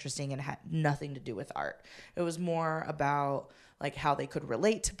fucking interesting and had nothing to do with art. It was more about like how they could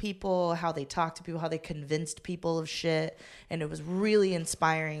relate to people, how they talked to people, how they convinced people of shit. And it was really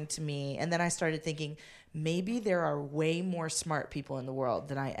inspiring to me. And then I started thinking, maybe there are way more smart people in the world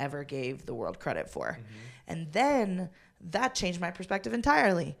than I ever gave the world credit for. And then that changed my perspective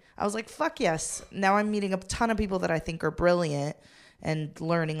entirely. I was like, fuck yes. Now I'm meeting a ton of people that I think are brilliant and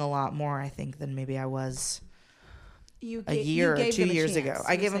learning a lot more, I think, than maybe I was a year or 2 years ago.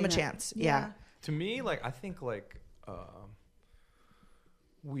 I gave them a chance. Yeah. To me, like, I think like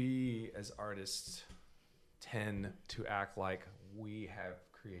we as artists tend to act like we have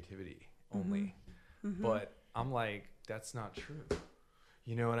creativity only. But I'm like, that's not true.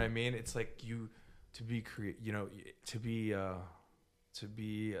 You know what I mean? It's like to be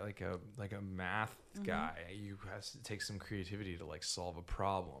like a math guy, you have to take some creativity to like solve a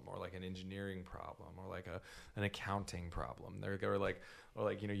problem, or like an engineering problem, or like an accounting problem. Or like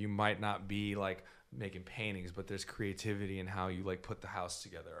you might not be like making paintings, but there's creativity in how you like put the house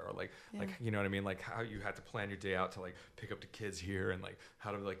together, or like you know what I mean, like how you had to plan your day out to like pick up the kids here, and like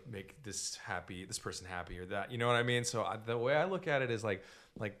how to like make this person happy, or that, you know what I mean. So the way I look at it is like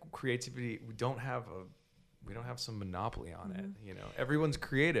creativity, we don't have some monopoly on it, you know. Everyone's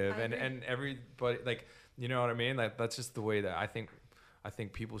creative, and everybody, like, you know what I mean, like that's just the way that I think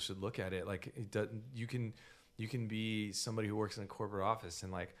people should look at it. Like you can be somebody who works in a corporate office,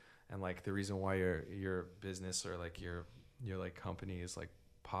 and like the reason why your business or like your like company is like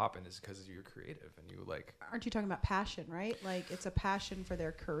popping is because you're creative, and you like. Aren't you talking about passion, right? Like it's a passion for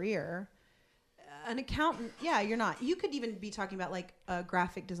their career. An accountant, you're not. You could even be talking about like a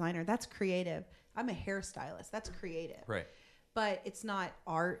graphic designer. That's creative. I'm a hairstylist. That's creative. Right. But it's not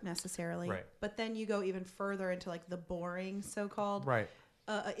art necessarily. Right. But then you go even further into like the boring so-called right.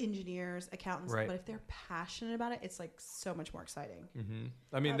 Engineers, accountants. Right. But if they're passionate about it, it's like so much more exciting. Mm-hmm.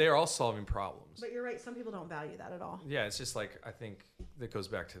 I mean, they're all solving problems. But you're right. Some people don't value that at all. Yeah, it's just like, I think that goes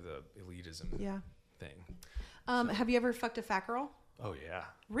back to the elitism thing. Have you ever fucked a fat girl? Oh, yeah.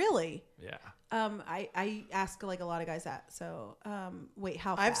 Really? Yeah. I ask like a lot of guys that. So, wait,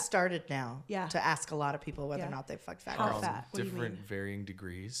 how fat? I've started now Yeah. to ask a lot of people whether or not they've fucked fat How girls. fat? What do you Different mean? varying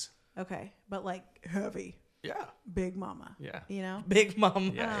degrees. Okay. But like heavy. Yeah. Big mama. Yeah. You know? Big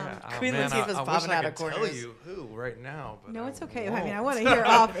Mom. Yeah. Queen Latifah's I popping wish out I of could corners. tell you who right now. But No, it's okay. I won't. mean, I want to hear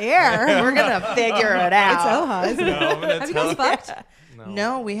off air. We're gonna figure it It's out. Oha, isn't it? No, I'm gonna Have you tell guys fucked?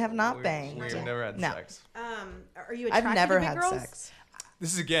 No, we have not We've banged. We've never had No. sex. Are you attracted I've never to big had girls? sex.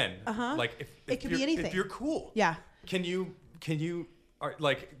 This is again. Like if It could you're, be anything. If you're cool. Yeah. Can you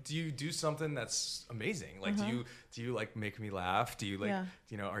like, do you do something that's amazing? Like, do you like make me laugh? Do you like,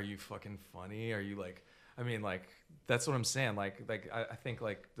 you know, are you fucking funny? Are you like, I mean, like, that's what I'm saying. Like I think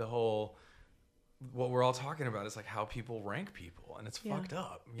like the whole, what we're all talking about is like how people rank people, and it's fucked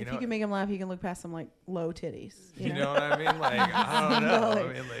up. If you can make him laugh, you can look past some like low titties. You know what I mean? Like, I don't know. Like,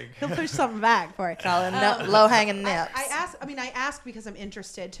 I mean, like, he'll push something back for it. Low hanging nips. I ask because I'm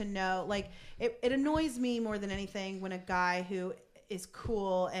interested to know. Like, it annoys me more than anything when a guy who is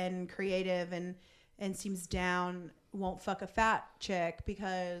cool and creative and seems down won't fuck a fat chick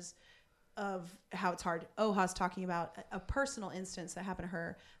because of how it's hard. Oha's talking about a personal instance that happened to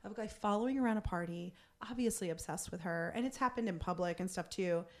her of a guy following around a party, obviously obsessed with her, and it's happened in public and stuff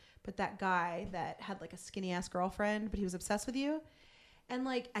too. But that guy that had like a skinny ass girlfriend, but he was obsessed with you, and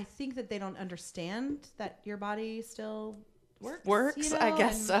like I think that they don't understand that your body still works. You know? I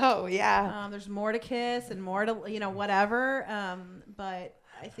guess so. Yeah. There's more to kiss and more to whatever. But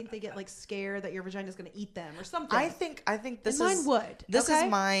I think they get like scared that your vagina is going to eat them or something. I think this and is mine would. This okay?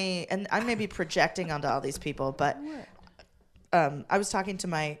 is my, and I may be projecting onto all these people, but I was talking to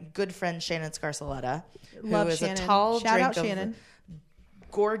my good friend Shannon Scarceletta, who Love is Shannon. a tall Shout drink out of Shannon.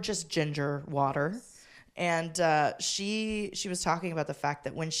 gorgeous ginger water. And she was talking about the fact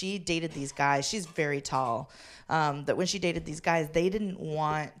that when she dated these guys, she's very tall, that when she dated these guys, they didn't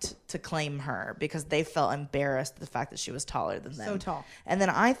want to claim her because they felt embarrassed the fact that she was taller than them. So tall. And then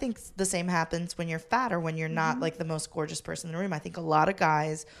I think the same happens when you're fat or when you're not like the most gorgeous person in the room. I think a lot of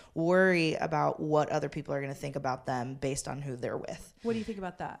guys worry about what other people are going to think about them based on who they're with. What do you think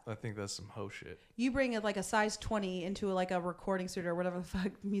about that? I think that's some hoe shit. You bring like a size 20 into like a recording studio or whatever the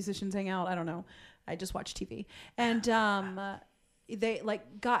fuck musicians hang out. I don't know. I just watch TV. And they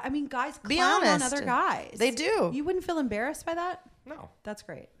like guys Be clown on honest. other guys. They do. You wouldn't feel embarrassed by that? No. That's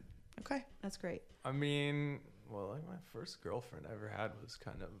great. Okay. That's great. I mean, well, like my first girlfriend I ever had was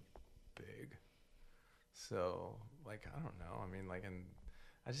kind of big. So, like, I don't know. I mean, like, and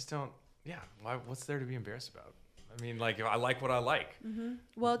I just don't, what's there to be embarrassed about? I mean, like, I like what I like. Mm-hmm.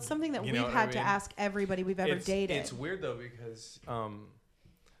 Well, it's something that You we've know what had I to mean? ask everybody we've ever dated. It's weird, though, because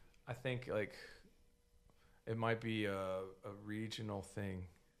I think, like, it might be a regional thing.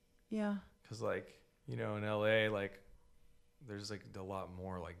 Yeah. Because, like, you know, in LA, like, there's, like, a lot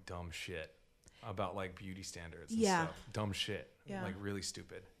more, like, dumb shit about, like, beauty standards and stuff. Dumb shit. Yeah. Like, really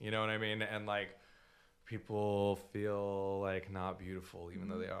stupid. You know what I mean? And, like, people feel, like, not beautiful even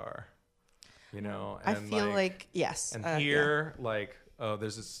though they are. You know? I And, feel like yes. And here, like,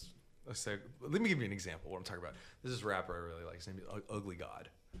 there's this... let me give you an example of what I'm talking about. There's this rapper I really like. His name is Ugly God.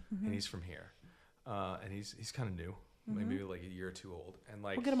 Mm-hmm. And he's from here. And he's kind of new. Mm-hmm. Maybe like a year or two old. And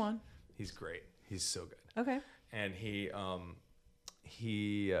like... We'll get him on. He's great. He's so good. Okay. And he's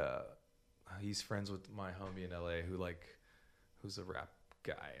friends with my homie in LA who's a rap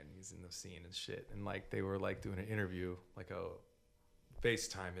guy, and he's in the scene and shit. And like they were like doing an interview, like a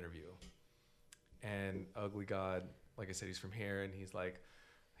FaceTime interview. And Ugly God, like I said, he's from here, and he was like,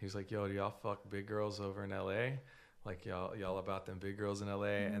 yo, do y'all fuck big girls over in LA? Like y'all about them big girls in LA?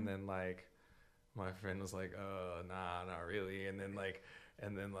 Mm-hmm. And then like my friend was like, nah, not really. And then like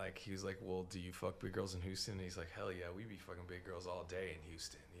he was like, well, do you fuck big girls in Houston? And he's like, hell yeah, we be fucking big girls all day in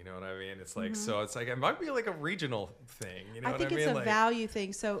Houston. You know what I mean? It's like, so it's like, it might be like a regional thing. You know I what think I mean? it's a like, value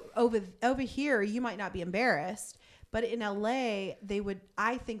thing. So over here, you might not be embarrassed, but in LA,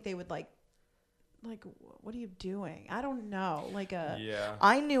 I think they would like, what are you doing? I don't know. Like yeah.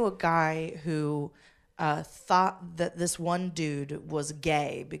 I knew a guy who thought that this one dude was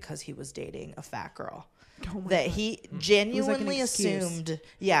gay because he was dating a fat girl. Oh my That God. he It was like an genuinely excuse. assumed,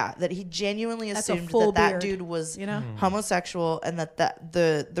 that he genuinely That's a assumed full that beard, dude was you know? homosexual, and that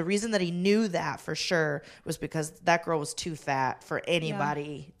the reason that he knew that for sure was because that girl was too fat for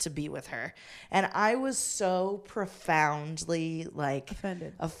anybody to be with her. And I was so profoundly like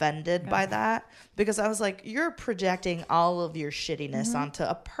offended by that, because I was like, you're projecting all of your shittiness onto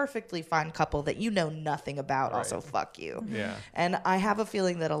a perfectly fine couple that you know nothing about. Right. Also, fuck you. Yeah. And I have a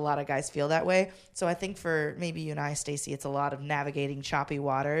feeling that a lot of guys feel that way. So I think for maybe you and I, Stacey, it's a lot of navigating choppy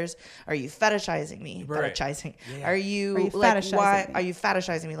waters. Are you fetishizing me? Right. Fetishizing. Yeah. Are you like, fetishizing why me? are you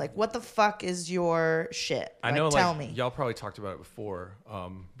fetishizing me? Like, what the fuck is your shit? I know, tell like, me. y'all probably talked about it before,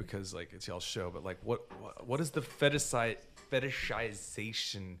 because like it's y'all's show. But like, what does the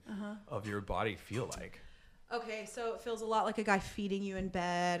fetishization of your body feel like? Okay, so it feels a lot like a guy feeding you in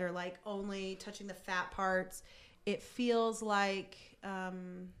bed or like only touching the fat parts. It feels like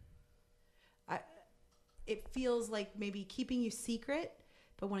it feels like maybe keeping you secret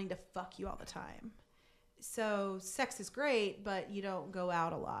but wanting to fuck you all the time. So sex is great, but you don't go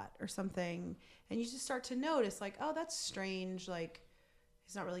out a lot or something, and you just start to notice like, oh, that's strange, like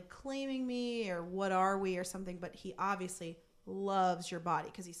he's not really claiming me, or what are we, or something. But he obviously loves your body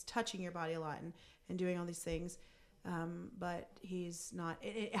because he's touching your body a lot and doing all these things. But he's not.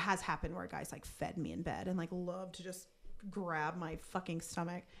 It has happened where guys like fed me in bed and like love to just grab my fucking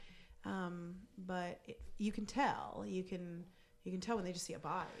stomach. But you can tell. You can tell when they just see a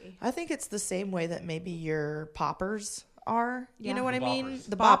body. I think it's the same way that maybe your poppers are. You Yeah. know what The I mean? boppers.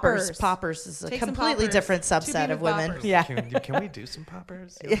 The Boppers. Poppers is a Take some completely poppers. different To be subset with of women. boppers. Yeah. Can we do some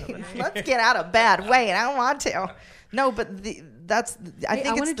poppers? Let's get out of bed. Wait, I don't want to. No, but I think I it's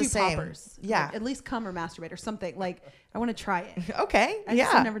want to the do same. poppers. Yeah. Like, at least come or masturbate or something. Like I want to try it. Okay. I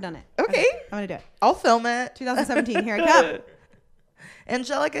just have never done it. Okay. I'm gonna do it. I'll film it. 2017. Here I come.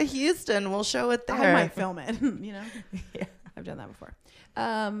 Angelica Houston will show it there. I might film it. You know. Yeah. I've done that before.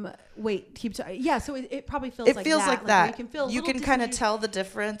 Wait, yeah. So it probably feels It like feels that. like that. You can feel. You can kind of tell the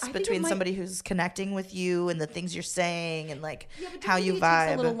difference I think it between might- somebody who's connecting with you and the things you're saying and like Yeah, but how don't you think it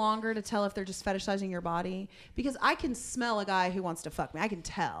takes vibe. a little longer to tell if they're just fetishizing your body? Because I can smell a guy who wants to fuck me. I can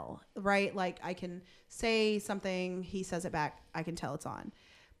tell, right? Like I can say something, he says it back. I can tell it's on.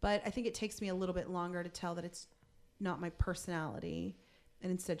 But I think it takes me a little bit longer to tell that it's not my personality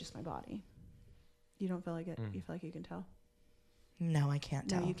and instead just my body. You don't feel like it? You feel like you can tell? No, I can't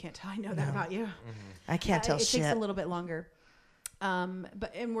tell. No, you can't tell. I know that about you. I can't tell It shit. takes a little bit longer.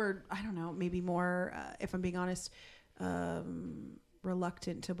 We're, I don't know, maybe more, if I'm being honest,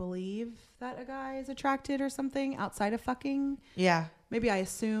 reluctant to believe that a guy is attracted or something outside of fucking. Yeah. Maybe I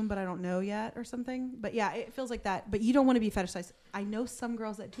assume, but I don't know yet or something. But yeah, it feels like that. But you don't want to be fetishized. I know some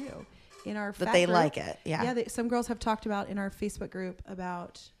girls that do. In our But fat they group, like it. Yeah. Yeah, some girls have talked about in our Facebook group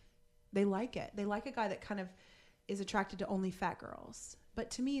about they like it. They like a guy that kind of is attracted to only fat girls.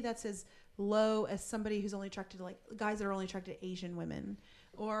 But to me, that's as low as somebody who's only attracted to like guys that are only attracted to Asian women,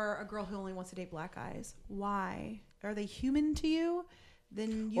 or a girl who only wants to date black guys. Why? Are they human to you?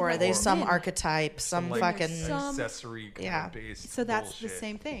 Then you Or are like they some men. archetype, some like, fucking some- accessory kind Yeah. of based So that's the bullshit.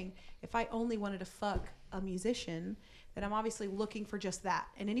 same thing. If I only wanted to fuck a musician, then I'm obviously looking for just that.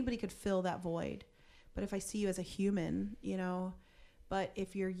 And anybody could fill that void. But if I see you as a human, you know, but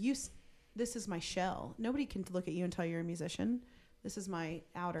if you're this is my shell. Nobody can look at you and tell you're a musician. This is my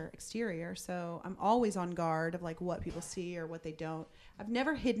outer exterior. So I'm always on guard of like what people see or what they don't. I've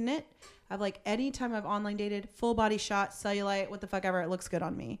never hidden it. I've like anytime I've online dated, full body shot, cellulite, what the fuck ever, it looks good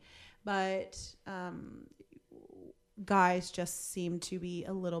on me. But guys just seem to be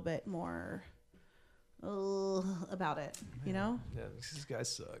a little bit more about it, you know? Yeah, these guys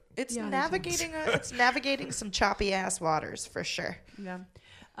suck. it's Yeah, they navigating some choppy ass waters for sure. Yeah.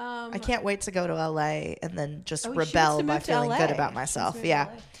 I can't wait to go to LA and then just Oh, she wants rebel to by move to feeling LA. good She about wants myself. to move to Yeah.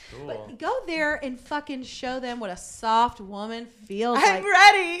 LA. Cool. But go there and fucking show them what a soft woman feels I'm like.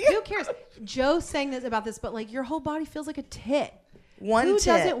 ready. Who cares? Joe sang this about this, but like your whole body feels like a tit. One Who tit.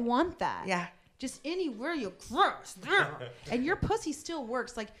 doesn't want that? Yeah. Just anywhere you cross. And your pussy still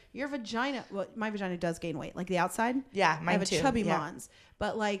works. Like your vagina, well, my vagina does gain weight. Like the outside. Yeah, I mine have too. a chubby Yeah. mons.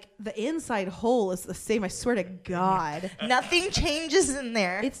 But like the inside hole is the same. I swear to God. Nothing changes in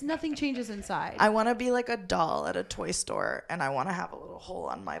there. It's nothing changes inside. I want to be like a doll at a toy store, and I want to have a little hole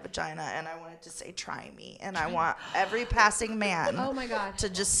on my vagina, and I want it to say "try me," and I want every passing man Oh my God. to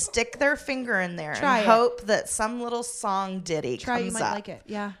just stick their finger in there Try and it. hope that some little song ditty Try, you comes might up. like it.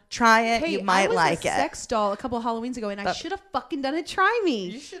 Yeah. Try it, Hey, you might I was like a it. sex doll a couple of Halloweens ago, and I should have fucking done it. Try me.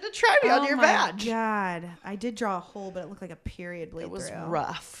 You should have tried me on your my badge. God, I did draw a hole, but it looked like a period bleed It was through.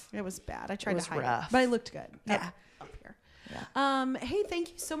 rough. It was bad. I tried was to hide rough. it, but I looked good. Yeah. Up here. Yeah. Hey, thank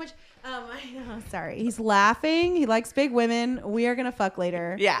you so much. I know. Sorry, he's laughing. He likes big women. We are gonna fuck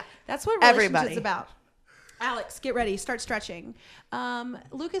later. Yeah. That's what relationships Everybody. is about. Alex, get ready. Start stretching.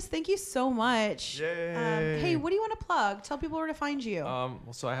 Lucas, thank you so much. Yay. Hey, what do you want to plug? Tell people where to find you. Well,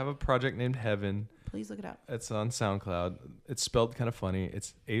 so I have a project named Heaven. Please look it up. It's on SoundCloud. It's spelled kind of funny.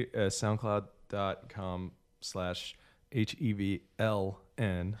 It's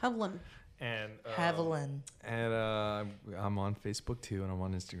soundcloud.com/HEVLN. Hevlin. And Evelyn. And I'm on Facebook too, and I'm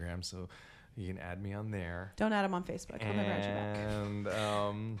on Instagram, so you can add me on there. Don't add him on Facebook. He'll never add you back.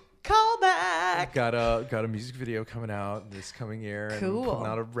 And Call back. got a music video coming out this coming year, and Cool. putting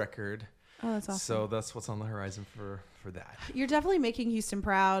out a record. Oh, that's awesome. So that's what's on the horizon for that. You're definitely making Houston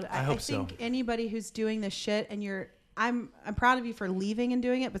proud. I hope think so. anybody who's doing this shit, and I'm proud of you for leaving and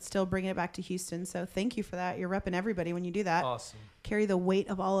doing it, but still bringing it back to Houston. So thank you for that. You're repping everybody when you do that. Awesome. Carry the weight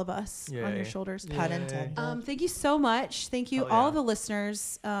of all of us on your Yay. shoulders. Pun Yay. intended. Thank you so much. Thank you, Hell all yeah. the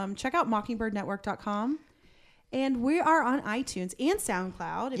listeners. Check out mockingbirdnetwork.com. And we are on iTunes and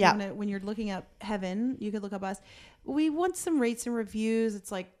SoundCloud. If Yeah. you wanna, when you're looking up Heaven, you could look up us. We want some rates and reviews.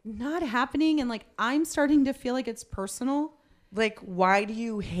 It's like not happening. And like, I'm starting to feel like it's personal. Like, why do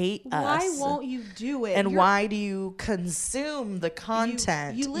you hate us? Why won't you do it? And You're- why do you consume the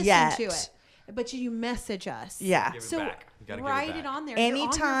content? You listen yet? to it, but you message us. Yeah. Give it So back. You gotta give it write back. it on there. You're on your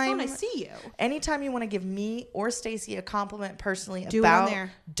Anytime- phone, I see you. Anytime you want to give me or Stacy a compliment personally Do it on about,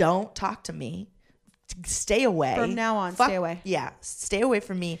 there. don't talk to me. Stay away. From now on, Fuck- stay away. Yeah, stay away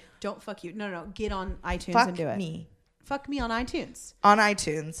from me. Don't fuck you. No. Get on iTunes Fuck and do it. me Fuck me on iTunes. on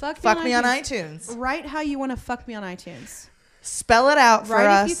iTunes. Fuck me on iTunes. Write how you want to fuck me on iTunes. Spell it out for Right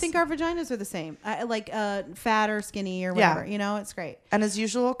us. if you think our vaginas are the same, like fat or skinny or Yeah. whatever. You know, it's great. and as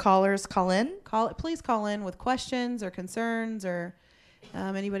usual, callers call in. Please call in with questions or concerns or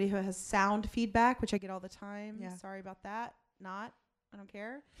anybody who has sound feedback, which I get all the time. Yeah. Sorry about that. I don't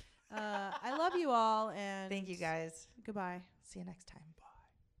care. I love you all, and Thank you guys. Goodbye. See you next time.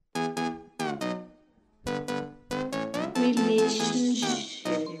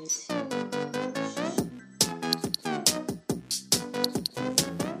 Relationships.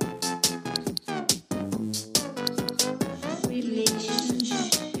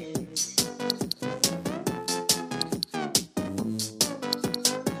 Relationships.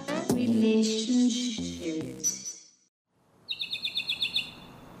 Relationships.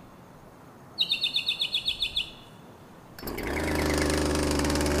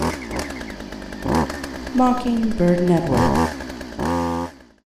 Mockingbird Network.